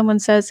even someone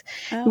says,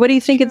 what do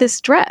you think of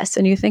this dress?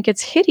 And you think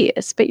it's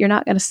hideous, but you're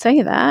not going to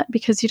say that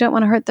because you don't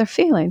want to hurt their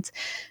feelings.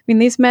 I mean,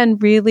 these men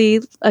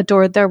really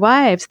adored their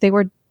wives. They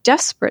were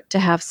desperate to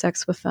have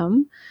sex with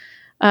them.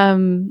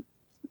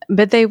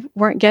 But they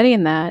weren't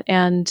getting that,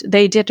 and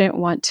they didn't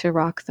want to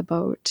rock the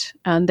boat.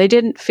 And they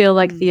didn't feel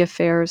like the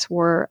affairs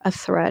were a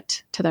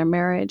threat to their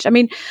marriage. I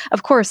mean,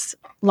 of course,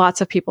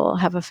 lots of people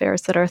have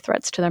affairs that are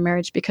threats to their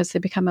marriage because they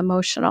become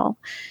emotional.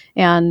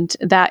 And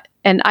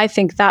I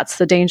think that's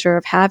the danger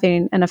of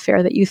having an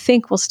affair that you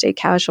think will stay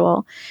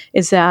casual,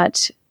 is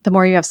that the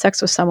more you have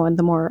sex with someone,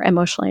 the more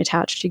emotionally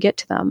attached you get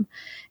to them.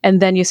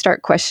 And then you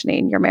start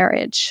questioning your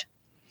marriage.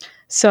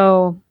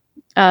 So,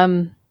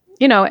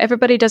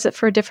 everybody does it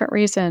for a different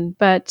reason.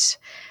 But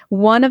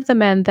one of the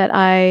men that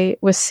I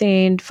was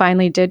seeing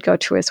finally did go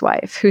to his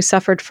wife, who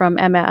suffered from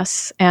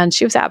MS, and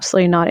she was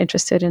absolutely not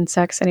interested in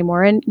sex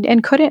anymore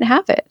and couldn't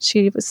have it.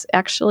 She was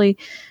actually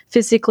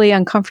physically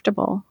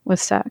uncomfortable with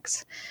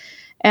sex.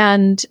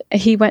 And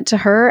he went to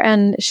her,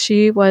 and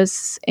she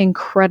was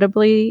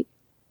incredibly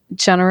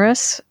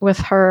generous with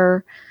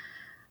her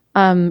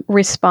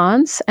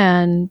response,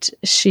 and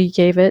she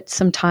gave it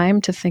some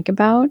time to think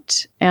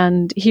about.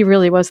 And he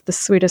really was the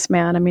sweetest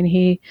man. I mean,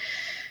 he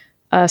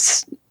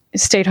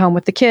stayed home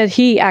with the kid.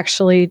 He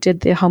actually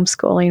did the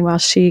homeschooling while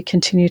she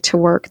continued to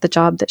work the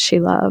job that she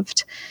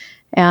loved.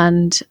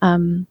 And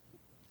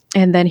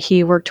then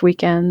he worked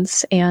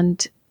weekends,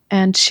 and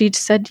she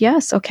said,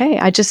 yes, okay,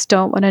 I just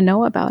don't want to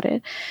know about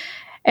it.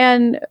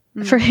 And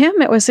for him,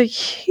 it was a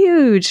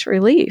huge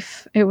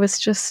relief. It was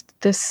just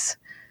this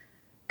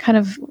kind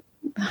of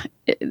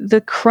the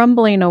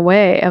crumbling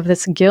away of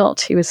this guilt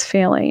he was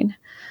feeling.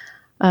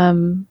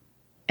 And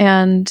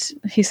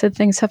he said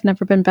things have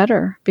never been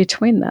better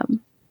between them.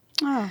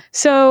 Oh.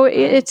 So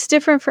it's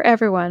different for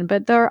everyone,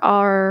 but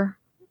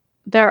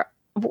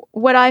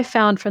what I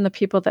found from the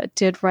people that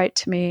did write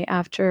to me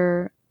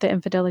after the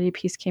infidelity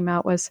piece came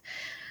out was,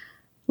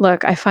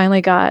 look, I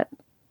finally could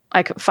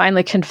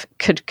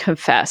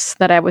confess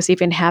that I was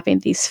even having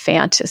these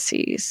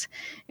fantasies,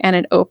 and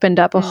it opened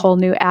up a whole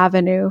new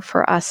avenue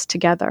for us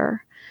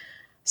together.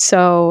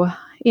 So,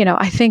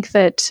 I think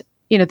that,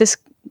 this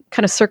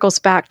kind of circles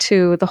back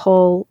to the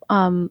whole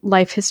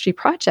Life History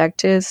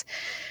Project is,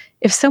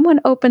 if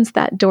someone opens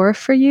that door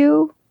for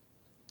you,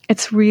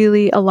 it's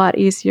really a lot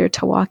easier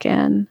to walk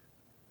in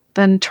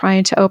than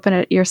trying to open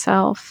it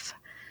yourself.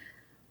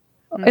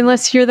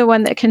 Unless you're the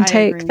one that can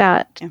take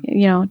that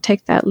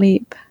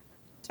leap.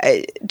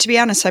 To be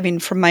honest, I mean,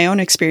 from my own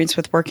experience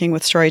with working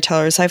with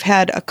storytellers, I've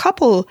had a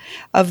couple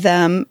of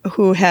them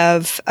who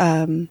have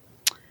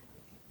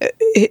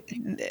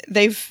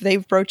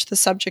they've broached the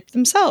subject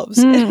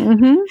themselves,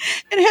 Mm-hmm.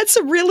 and had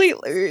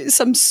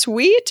some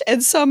sweet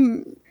and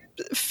some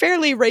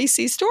fairly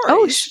racy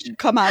stories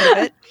come out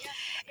of it.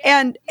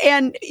 And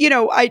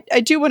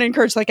I do want to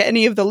encourage like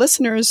any of the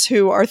listeners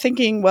who are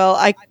thinking, well,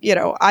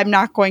 I'm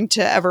not going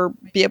to ever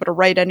be able to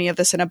write any of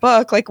this in a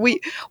book. Like we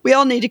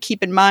all need to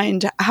keep in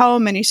mind how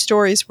many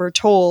stories were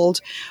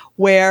told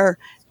where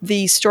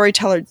the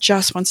storyteller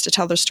just wants to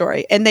tell their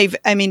story. And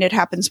it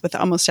happens with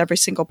almost every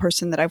single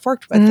person that I've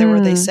worked with, where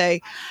they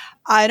say,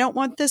 I don't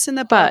want this in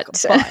the book,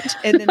 but,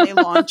 and then they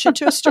launch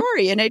into a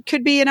story, and it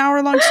could be an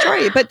hour-long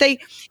story. But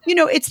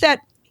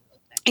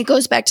it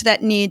goes back to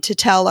that need to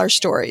tell our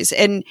stories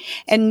and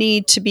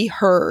need to be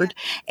heard.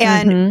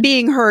 And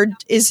being heard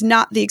is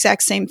not the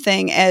exact same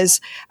thing as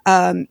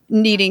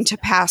needing to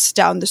pass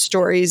down the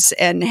stories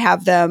and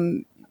have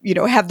them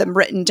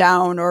written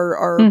down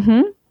or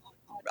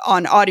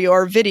on audio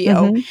or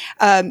video.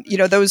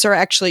 Those are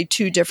actually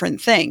two different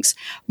things.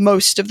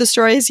 Most of the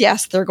stories,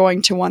 yes, they're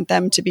going to want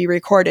them to be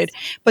recorded,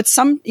 but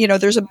some,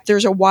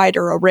 there's a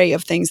wider array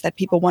of things that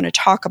people want to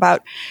talk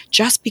about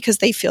just because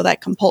they feel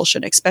that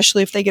compulsion,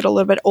 especially if they get a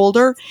little bit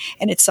older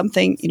and it's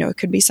something, it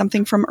could be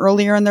something from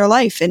earlier in their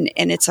life, and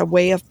it's a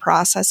way of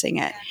processing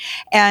it.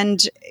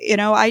 And,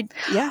 now, Karen,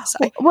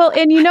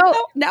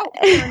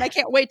 I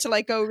can't wait till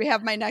I go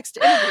have my next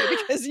interview,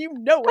 because what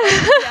I'm going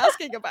to be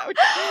asking about.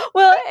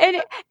 Well,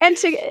 and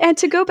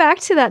to go back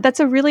to that, that's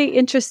a really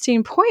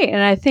interesting point.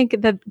 And I think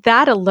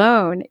that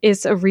alone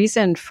is a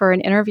reason for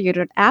an interviewer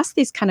to ask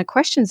these kind of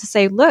questions, to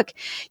say, look,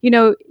 we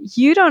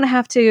don't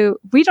have to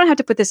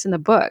put this in the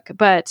book.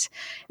 But,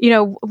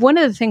 one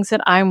of the things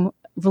that I'm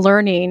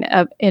learning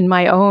in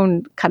my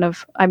own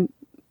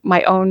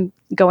my own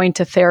going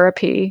to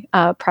therapy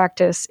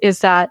practice is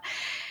that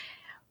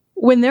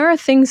when there are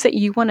things that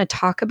you want to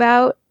talk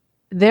about,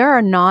 there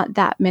are not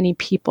that many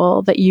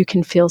people that you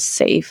can feel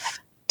safe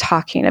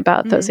talking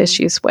about those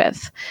issues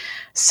with.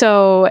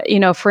 So,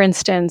 for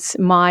instance,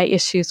 my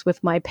issues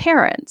with my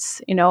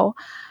parents,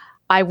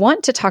 I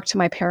want to talk to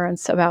my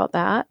parents about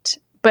that,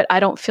 but I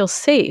don't feel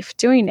safe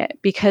doing it,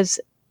 because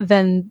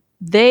then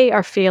they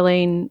are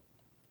feeling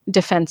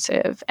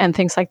defensive and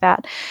things like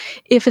that.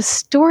 If a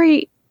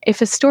story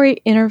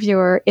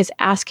interviewer is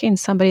asking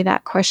somebody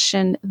that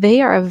question,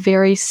 they are a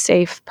very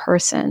safe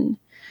person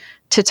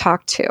to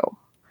talk to.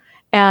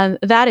 And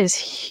that is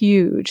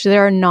huge.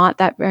 There are not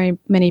that very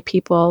many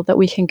people that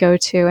we can go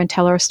to and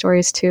tell our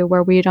stories to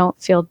where we don't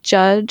feel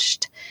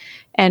judged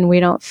and we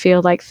don't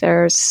feel like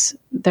there's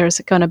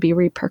going to be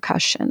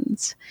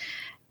repercussions.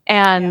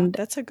 And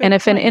that's a good and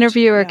if point. An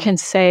interviewer can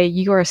say,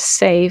 you are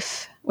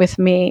safe with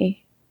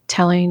me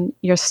telling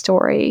your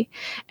story,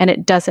 and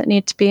it doesn't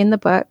need to be in the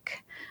book,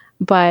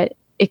 but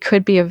it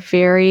could be a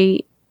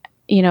very,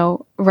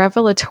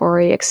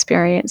 revelatory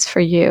experience for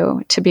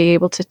you to be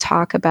able to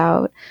talk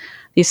about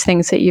these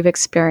things that you've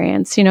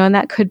experienced, and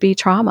that could be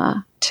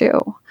trauma too.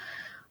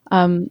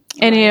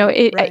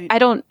 I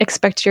don't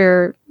expect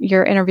your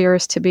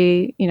interviewers to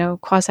be,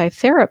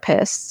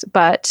 quasi-therapists,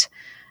 but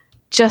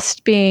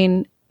just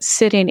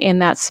sitting in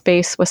that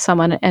space with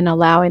someone and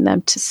allowing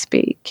them to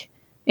speak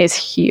is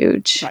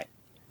huge. Right.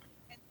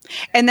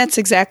 And that's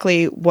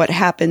exactly what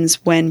happens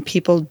when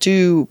people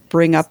do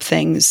bring up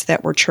things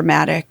that were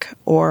traumatic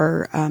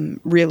or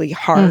really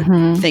hard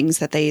things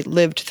that they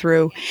lived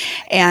through.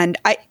 And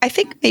I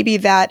think maybe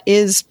that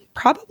is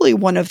probably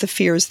one of the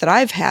fears that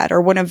I've had,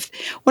 or one of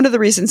the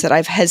reasons that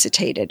I've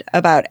hesitated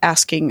about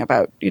asking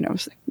about,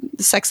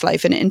 sex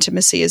life and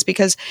intimacy, is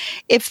because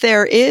if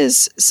there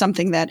is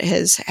something that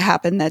has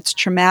happened that's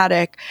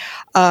traumatic,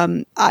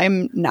 I'm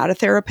not a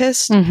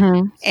therapist,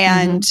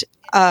 and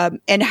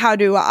how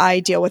do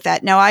I deal with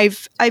that? Now,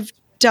 I've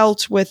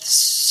dealt with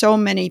so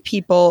many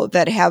people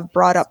that have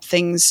brought up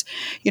things,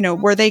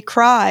 where they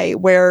cry,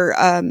 where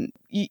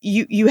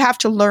you have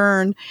to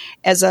learn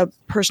as a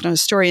personal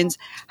historian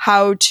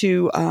how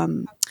to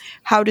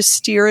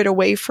steer it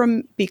away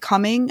from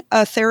becoming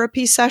a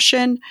therapy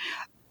session,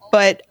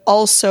 but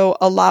also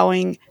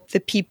allowing the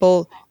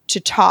people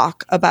to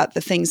talk about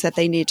the things that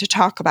they need to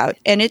talk about.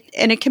 And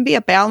it can be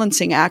a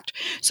balancing act.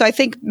 So I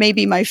think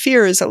maybe my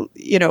fear is, well,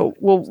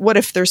 what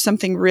if there's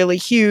something really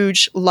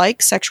huge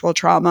like sexual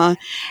trauma,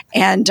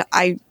 and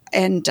I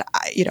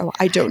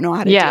don't know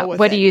how to deal with it.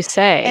 What do you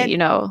say? And,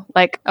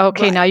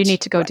 okay, now you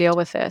need to go deal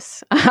with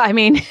this. I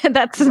mean,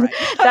 that's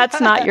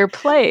not your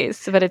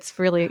place, but it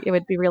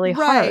would be really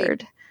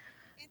hard.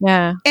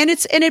 Yeah. And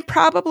it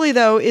probably,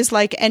 though, is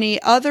like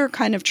any other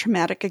kind of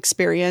traumatic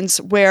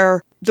experience,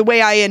 where the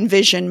way I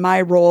envision my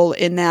role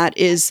in that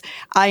is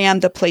I am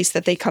the place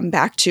that they come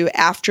back to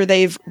after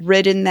they've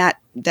ridden that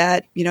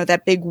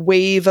big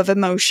wave of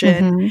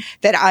emotion,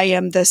 that I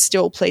am the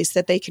still place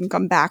that they can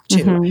come back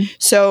to.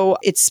 So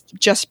it's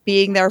just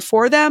being there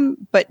for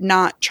them, but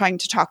not trying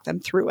to talk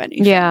them through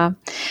anything. Yeah.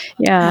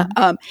 Yeah.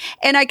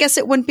 And I guess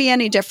it wouldn't be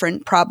any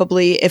different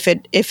probably if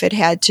it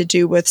had to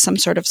do with some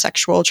sort of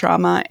sexual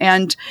trauma.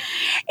 And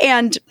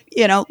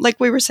like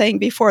we were saying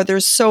before,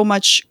 there's so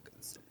much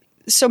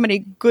so many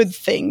good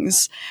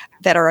things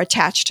that are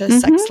attached to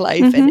sex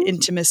life and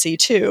intimacy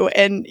too.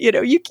 And,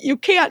 you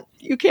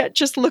can't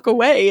just look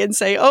away and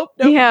say, oh,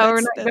 no,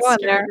 we're not that's going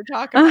scary there to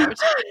talk about.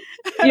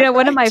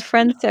 One of my Right.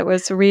 friends that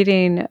was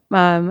reading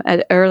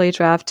an early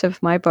draft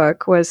of my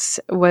book was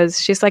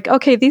she's like,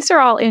 okay, these are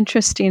all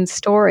interesting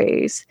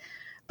stories,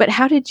 but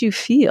how did you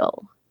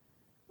feel?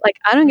 Like,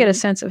 I don't get a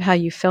sense of how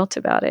you felt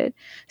about it.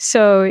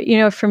 So,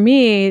 for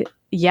me,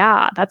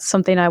 that's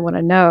something I want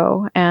to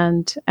know.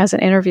 And as an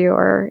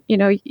interviewer,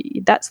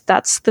 that's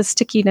the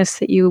stickiness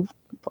that you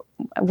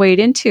wade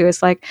into.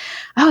 Is like,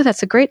 oh,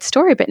 that's a great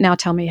story, but now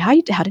tell me how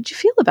did you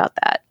feel about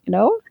that?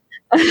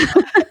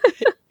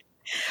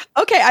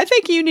 Okay, I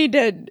think you need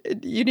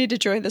to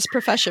join this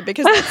profession,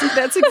 because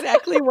that's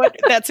exactly what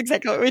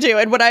we do.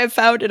 And what I have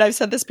found, and I've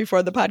said this before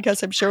on the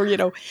podcast, I'm sure,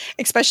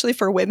 especially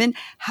for women,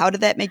 how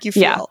did that make you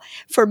feel? Yeah.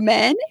 For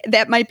men,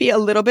 that might be a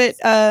little bit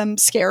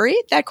scary,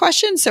 that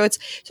question. So what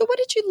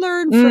did you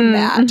learn from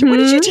that? Or what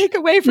did you take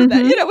away from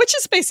that? Which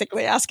is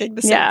basically asking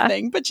the same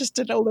thing, but just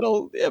in a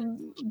little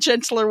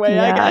gentler way,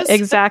 I guess.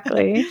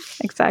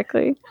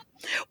 Exactly.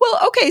 Well,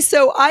 okay,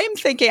 so I'm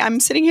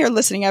sitting here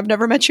listening. I've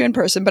never met you in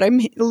person, but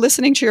I'm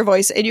listening to your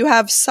voice, and you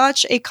have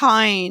such a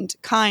kind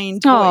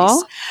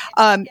voice.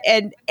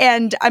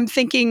 And I'm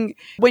thinking,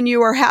 when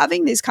you are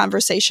having these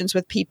conversations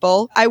with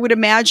people, I would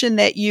imagine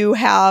that you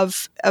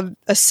have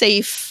a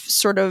safe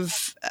sort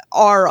of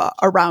aura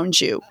around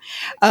you.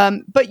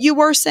 But you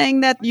were saying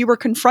that you were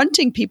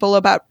confronting people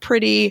about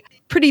pretty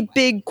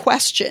big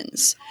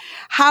questions.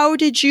 How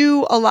did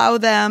you allow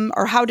them,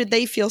 or how did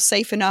they feel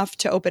safe enough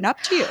to open up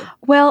to you?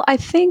 Well, I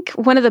think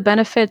one of the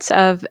benefits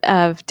of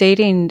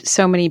dating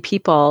so many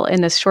people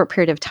in this short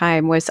period of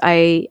time was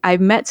I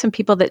met some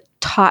people that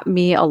taught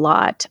me a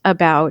lot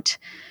about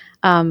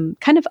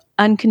kind of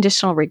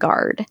unconditional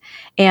regard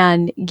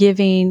and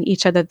giving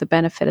each other the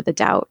benefit of the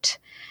doubt.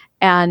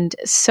 And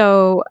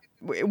so,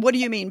 what do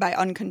you mean by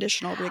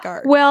unconditional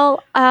regard?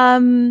 Well,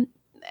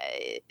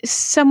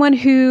 someone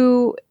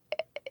who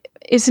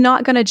is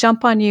not going to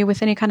jump on you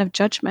with any kind of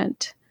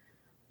judgment.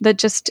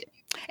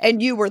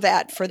 And you were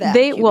that for them.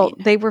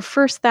 They were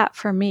first that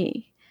for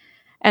me.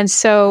 And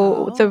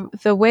so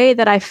the way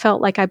that I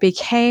felt like I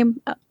became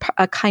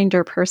a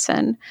kinder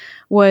person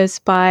was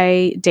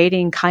by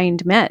dating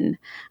kind men.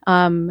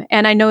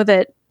 And I know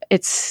that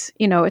it's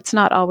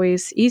not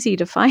always easy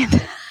to find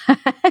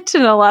that.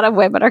 And a lot of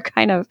women are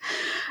kind of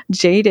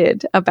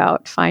jaded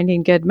about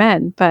finding good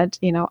men. But,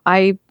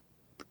 I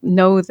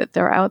know that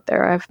they're out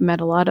there. I've met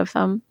a lot of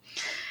them.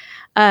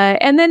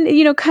 And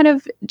then, kind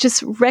of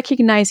just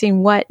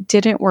recognizing what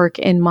didn't work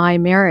in my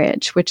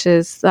marriage, which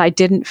is I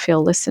didn't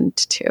feel listened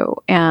to,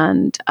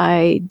 and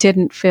I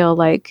didn't feel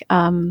like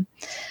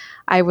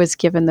I was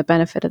given the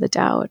benefit of the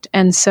doubt.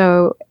 And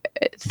so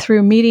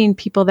through meeting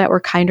people that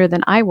were kinder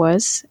than I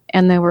was,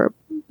 and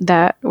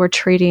that were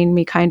treating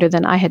me kinder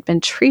than I had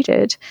been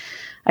treated,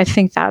 I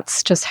think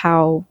that's just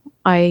how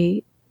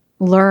I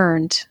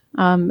learned.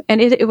 And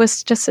it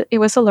was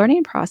a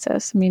learning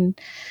process. I mean,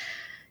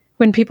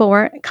 when people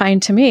weren't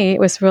kind to me, it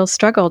was a real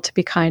struggle to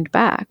be kind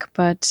back.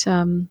 But,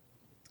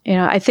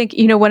 I think,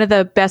 one of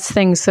the best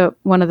things that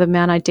one of the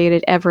men I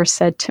dated ever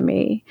said to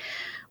me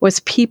was,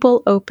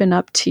 people open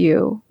up to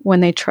you when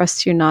they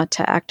trust you not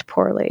to act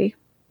poorly.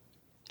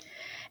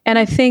 And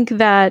I think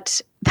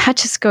that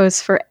just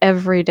goes for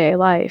everyday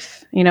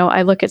life.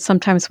 I look at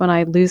sometimes when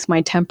I lose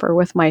my temper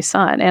with my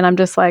son, and I'm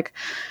just like,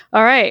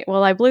 all right,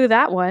 well, I blew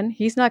that one.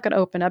 He's not going to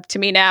open up to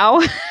me now.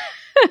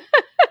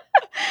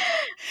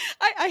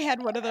 I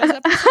had one of those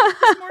episodes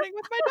this morning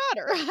with my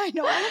daughter. I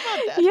know all about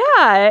that.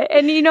 Yeah.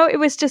 And, it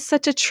was just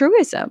such a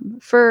truism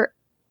for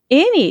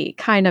any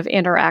kind of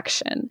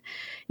interaction.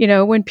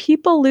 When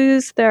people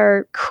lose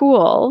their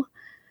cool,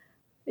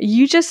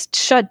 you just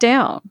shut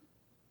down.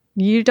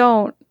 You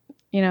don't,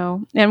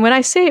 and when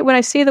I say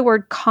the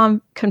word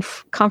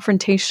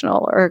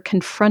confrontational or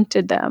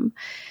confronted them,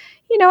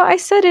 I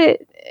said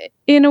it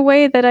in a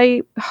way that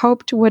I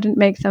hoped wouldn't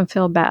make them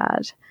feel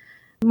bad.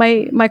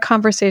 My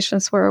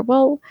conversations were,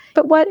 well,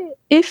 but what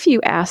if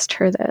you asked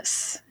her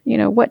this?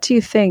 What do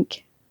you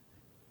think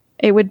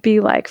it would be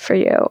like for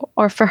you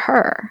or for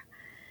her?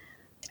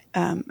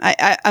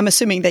 I'm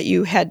assuming that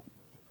you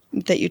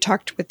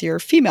talked with your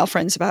female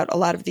friends about a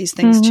lot of these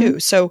things too.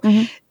 So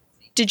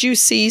did you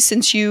see,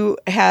 since you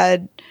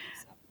had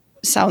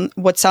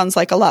what sounds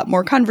like a lot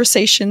more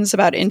conversations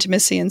about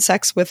intimacy and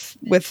sex with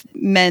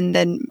men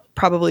than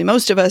probably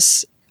most of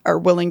us are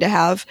willing to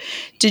have,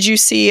 did you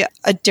see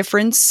a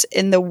difference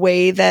in the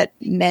way that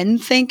men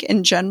think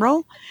in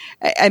general?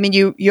 I mean,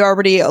 you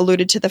already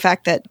alluded to the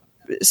fact that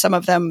some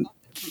of them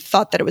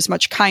thought that it was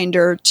much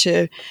kinder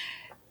to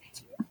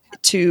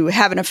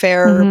have an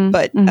affair,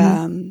 but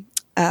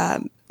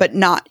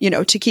not,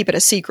 to keep it a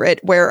secret,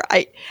 where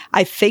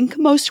I think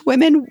most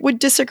women would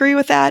disagree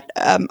with that.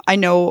 I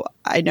know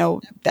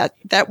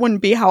that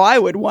wouldn't be how I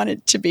would want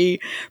it to be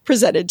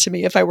presented to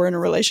me if I were in a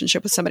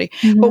relationship with somebody.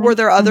 But were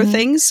there other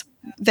things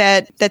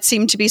that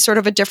seemed to be sort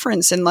of a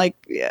difference in, like,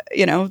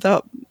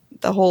 the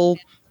whole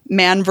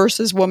man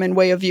versus woman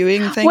way of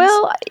viewing things?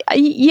 Well,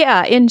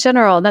 yeah, in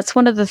general, that's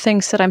one of the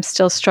things that I'm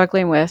still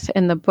struggling with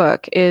in the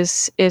book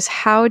is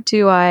how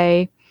do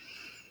I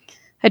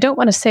don't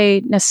want to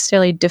say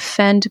necessarily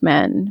defend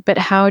men, but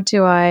how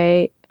do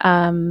I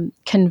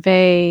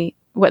convey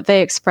what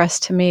they express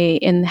to me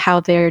in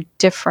how they're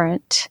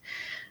different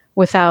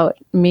without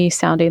me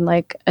sounding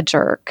like a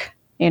jerk,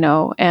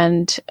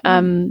 and,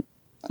 and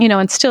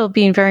still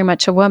being very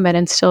much a woman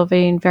and still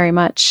being very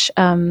much,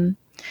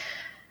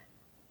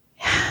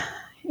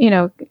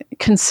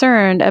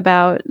 concerned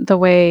about the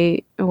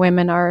way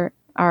women are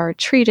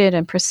treated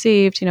and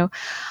perceived.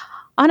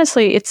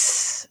 Honestly,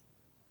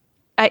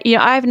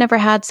 I've never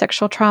had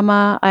sexual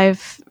trauma.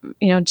 I've,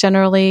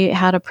 generally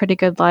had a pretty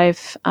good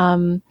life.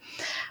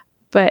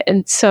 But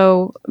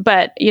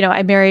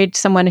I married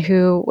someone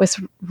who was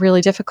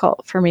really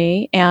difficult for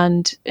me,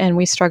 and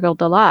we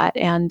struggled a lot.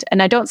 And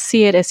I don't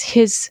see it as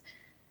his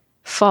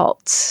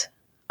fault.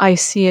 I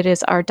see it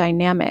as our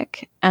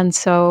dynamic. And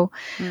so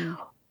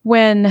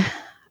when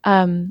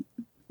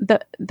the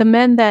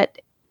men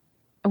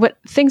what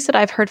things that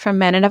I've heard from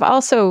men, and I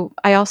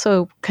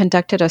also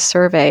conducted a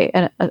survey,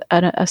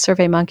 a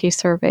Survey Monkey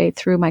survey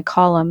through my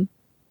column,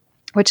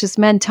 which is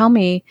men tell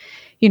me,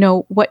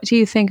 what do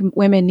you think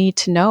women need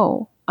to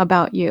know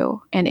about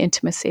you and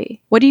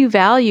intimacy? What do you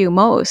value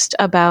most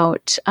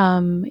about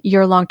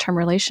your long-term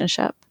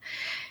relationship?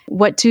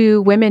 What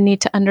do women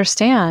need to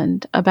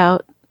understand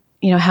about,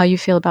 how you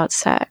feel about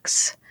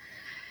sex?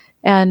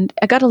 And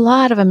I got a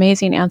lot of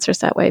amazing answers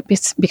that way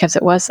because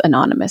it was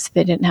anonymous.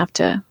 They didn't have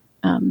to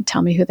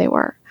tell me who they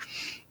were.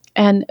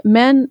 And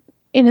men,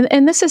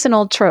 and this is an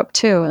old trope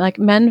too, like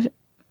men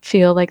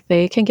feel like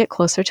they can get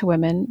closer to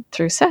women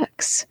through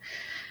sex.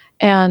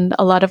 And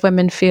a lot of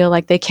women feel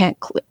like they can't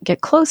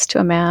get close to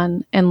a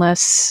man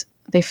unless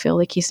they feel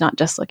like he's not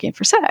just looking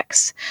for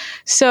sex.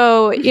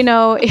 So,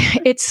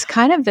 it's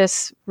kind of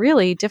this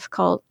really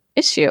difficult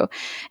issue.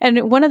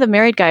 And one of the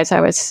married guys I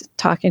was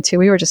talking to,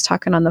 we were just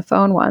talking on the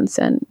phone once,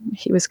 and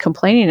he was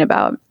complaining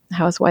about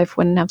how his wife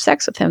wouldn't have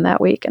sex with him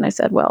that week. And I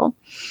said, well,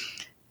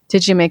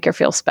 did you make her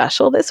feel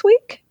special this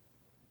week?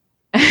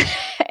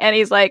 And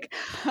he's like,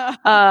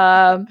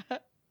 I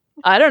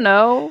don't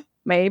know,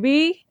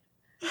 maybe.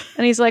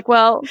 And he's like,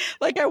 well,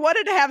 like I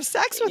wanted to have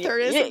sex with her.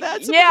 Isn't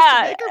that supposed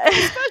to make her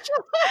feel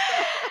special?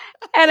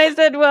 And I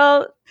said,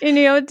 well,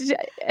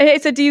 I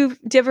said, do you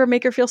ever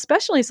make her feel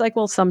special? He's like,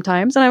 well,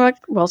 sometimes. And I'm like,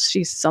 well,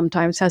 she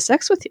sometimes has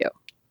sex with you.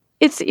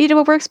 It's, it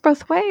works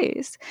both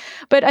ways.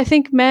 But I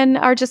think men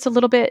are just a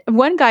little bit,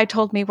 one guy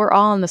told me we're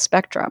all on the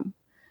spectrum.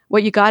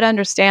 What you got to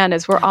understand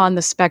is we're on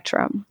the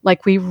spectrum.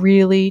 Like we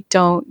really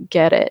don't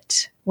get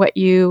it, what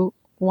you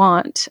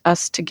want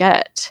us to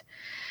get.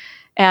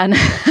 And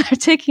I'm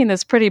taking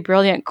this pretty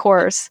brilliant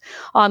course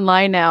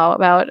online now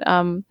about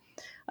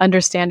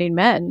understanding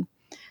men.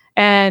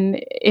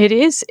 And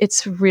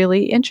it's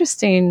really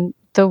interesting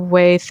the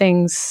way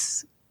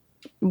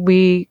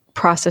we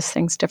process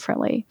things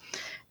differently.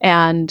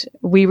 And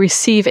we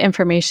receive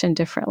information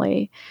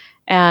differently.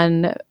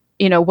 And,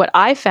 what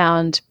I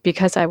found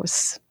because I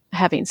was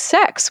having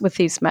sex with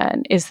these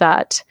men is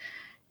that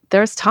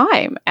there's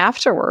time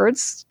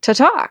afterwards to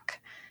talk.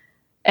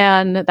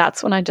 And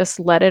that's when I just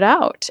let it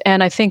out.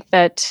 And I think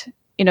that,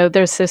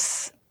 there's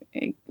this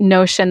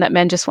notion that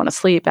men just want to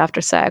sleep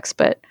after sex,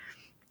 but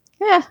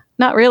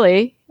not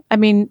really. I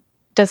mean,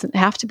 doesn't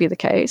have to be the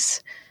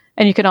case.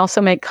 And you can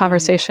also make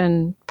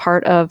conversation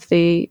part of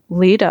the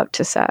lead up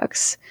to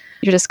sex.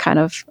 You're just kind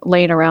of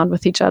laying around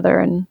with each other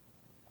and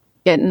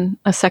getting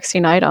a sexy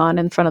night on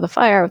in front of the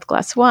fire with a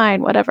glass of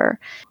wine, whatever.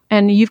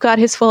 And you've got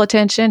his full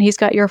attention. He's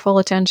got your full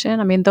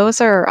attention. I mean,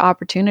 those are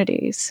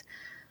opportunities.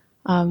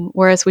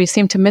 Whereas we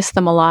seem to miss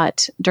them a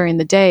lot during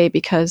the day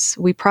because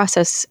we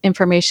process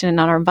information in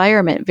our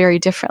environment very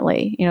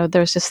differently.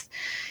 There's this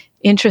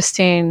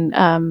interesting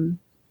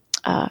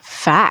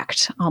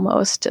fact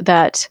almost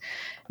that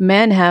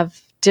men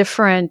have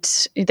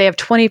they have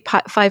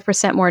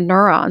 25% more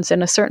neurons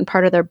in a certain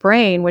part of their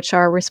brain, which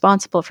are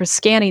responsible for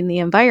scanning the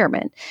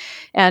environment.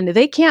 And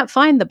they can't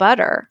find the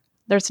butter.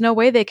 There's no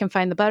way they can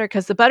find the butter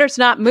because the butter's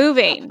not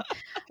moving.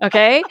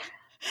 Okay.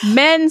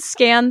 Men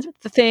scan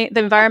the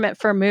environment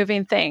for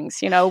moving things,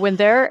 when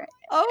they're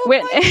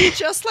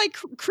just like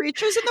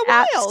creatures in the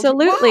wild.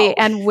 Absolutely. Wow.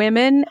 And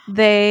women,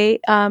 they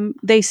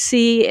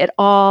see it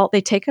all,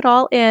 they take it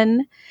all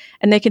in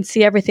and they can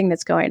see everything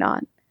that's going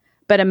on.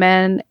 But a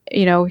man,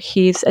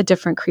 he's a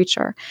different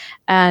creature.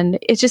 And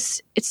it's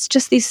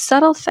just these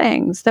subtle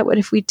things that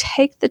if we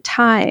take the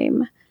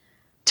time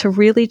to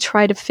really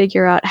try to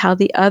figure out how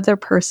the other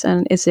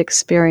person is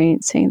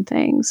experiencing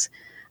things,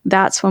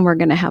 that's when we're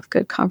going to have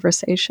good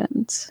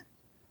conversations.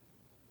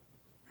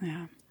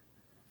 Yeah.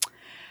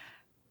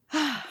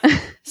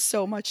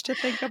 So much to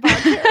think about,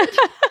 Karen.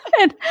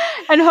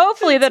 and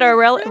hopefully that are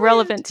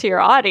relevant to your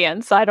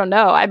audience. I don't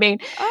know. I mean,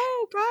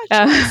 oh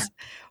gosh.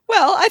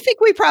 Well, I think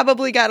we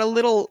probably got a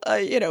little,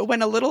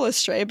 went a little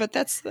astray, but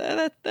that's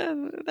fun.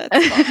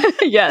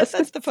 Yes,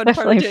 that's the fun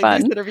part of doing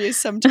these interviews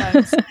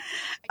sometimes.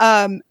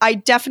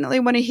 I definitely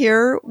want to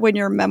hear when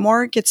your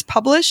memoir gets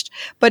published.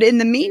 But in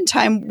the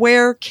meantime,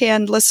 where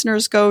can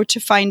listeners go to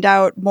find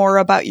out more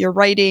about your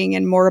writing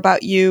and more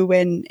about you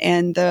and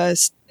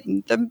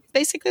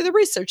basically the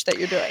research that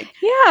you're doing?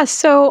 Yeah,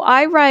 so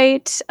I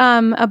write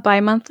a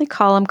bi-monthly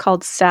column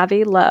called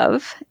Savvy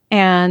Love,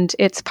 and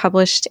it's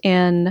published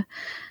in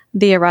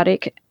the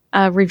Erotic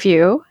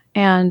Review,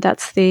 and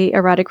that's the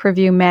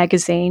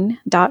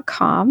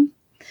eroticreviewmagazine.com.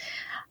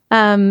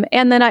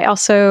 And then I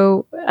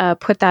also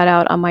put that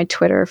out on my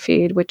Twitter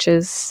feed, which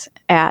is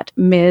at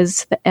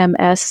Ms. the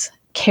MS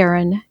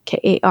Karin,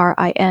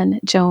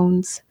 Karin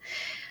Jones.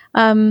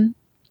 And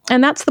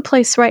that's the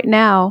place right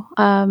now.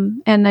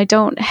 And I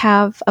don't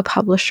have a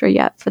publisher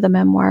yet for the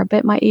memoir,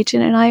 but my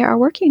agent and I are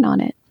working on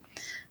it.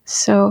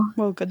 So,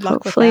 well, good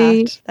luck with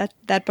that.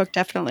 That book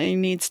definitely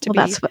needs to be.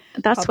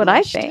 That's what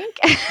I think.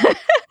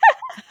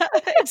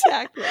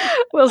 Exactly.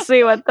 We'll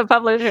see what the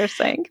publishers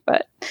think,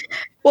 but.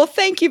 Well,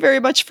 thank you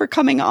very much for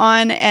coming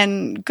on,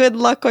 and good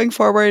luck going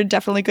forward.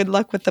 Definitely good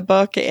luck with the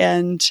book.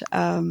 And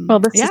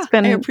this has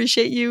been. I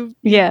appreciate you.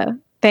 Yeah,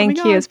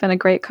 thank you. It's been a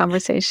great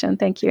conversation.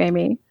 Thank you,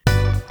 Amy.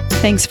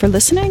 Thanks for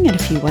listening. And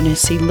if you want to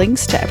see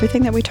links to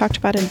everything that we talked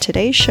about in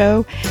today's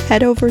show,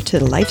 head over to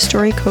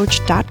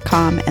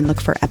lifestorycoach.com and look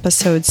for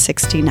episode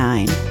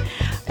 69.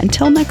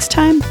 Until next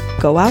time,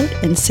 go out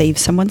and save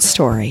someone's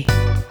story.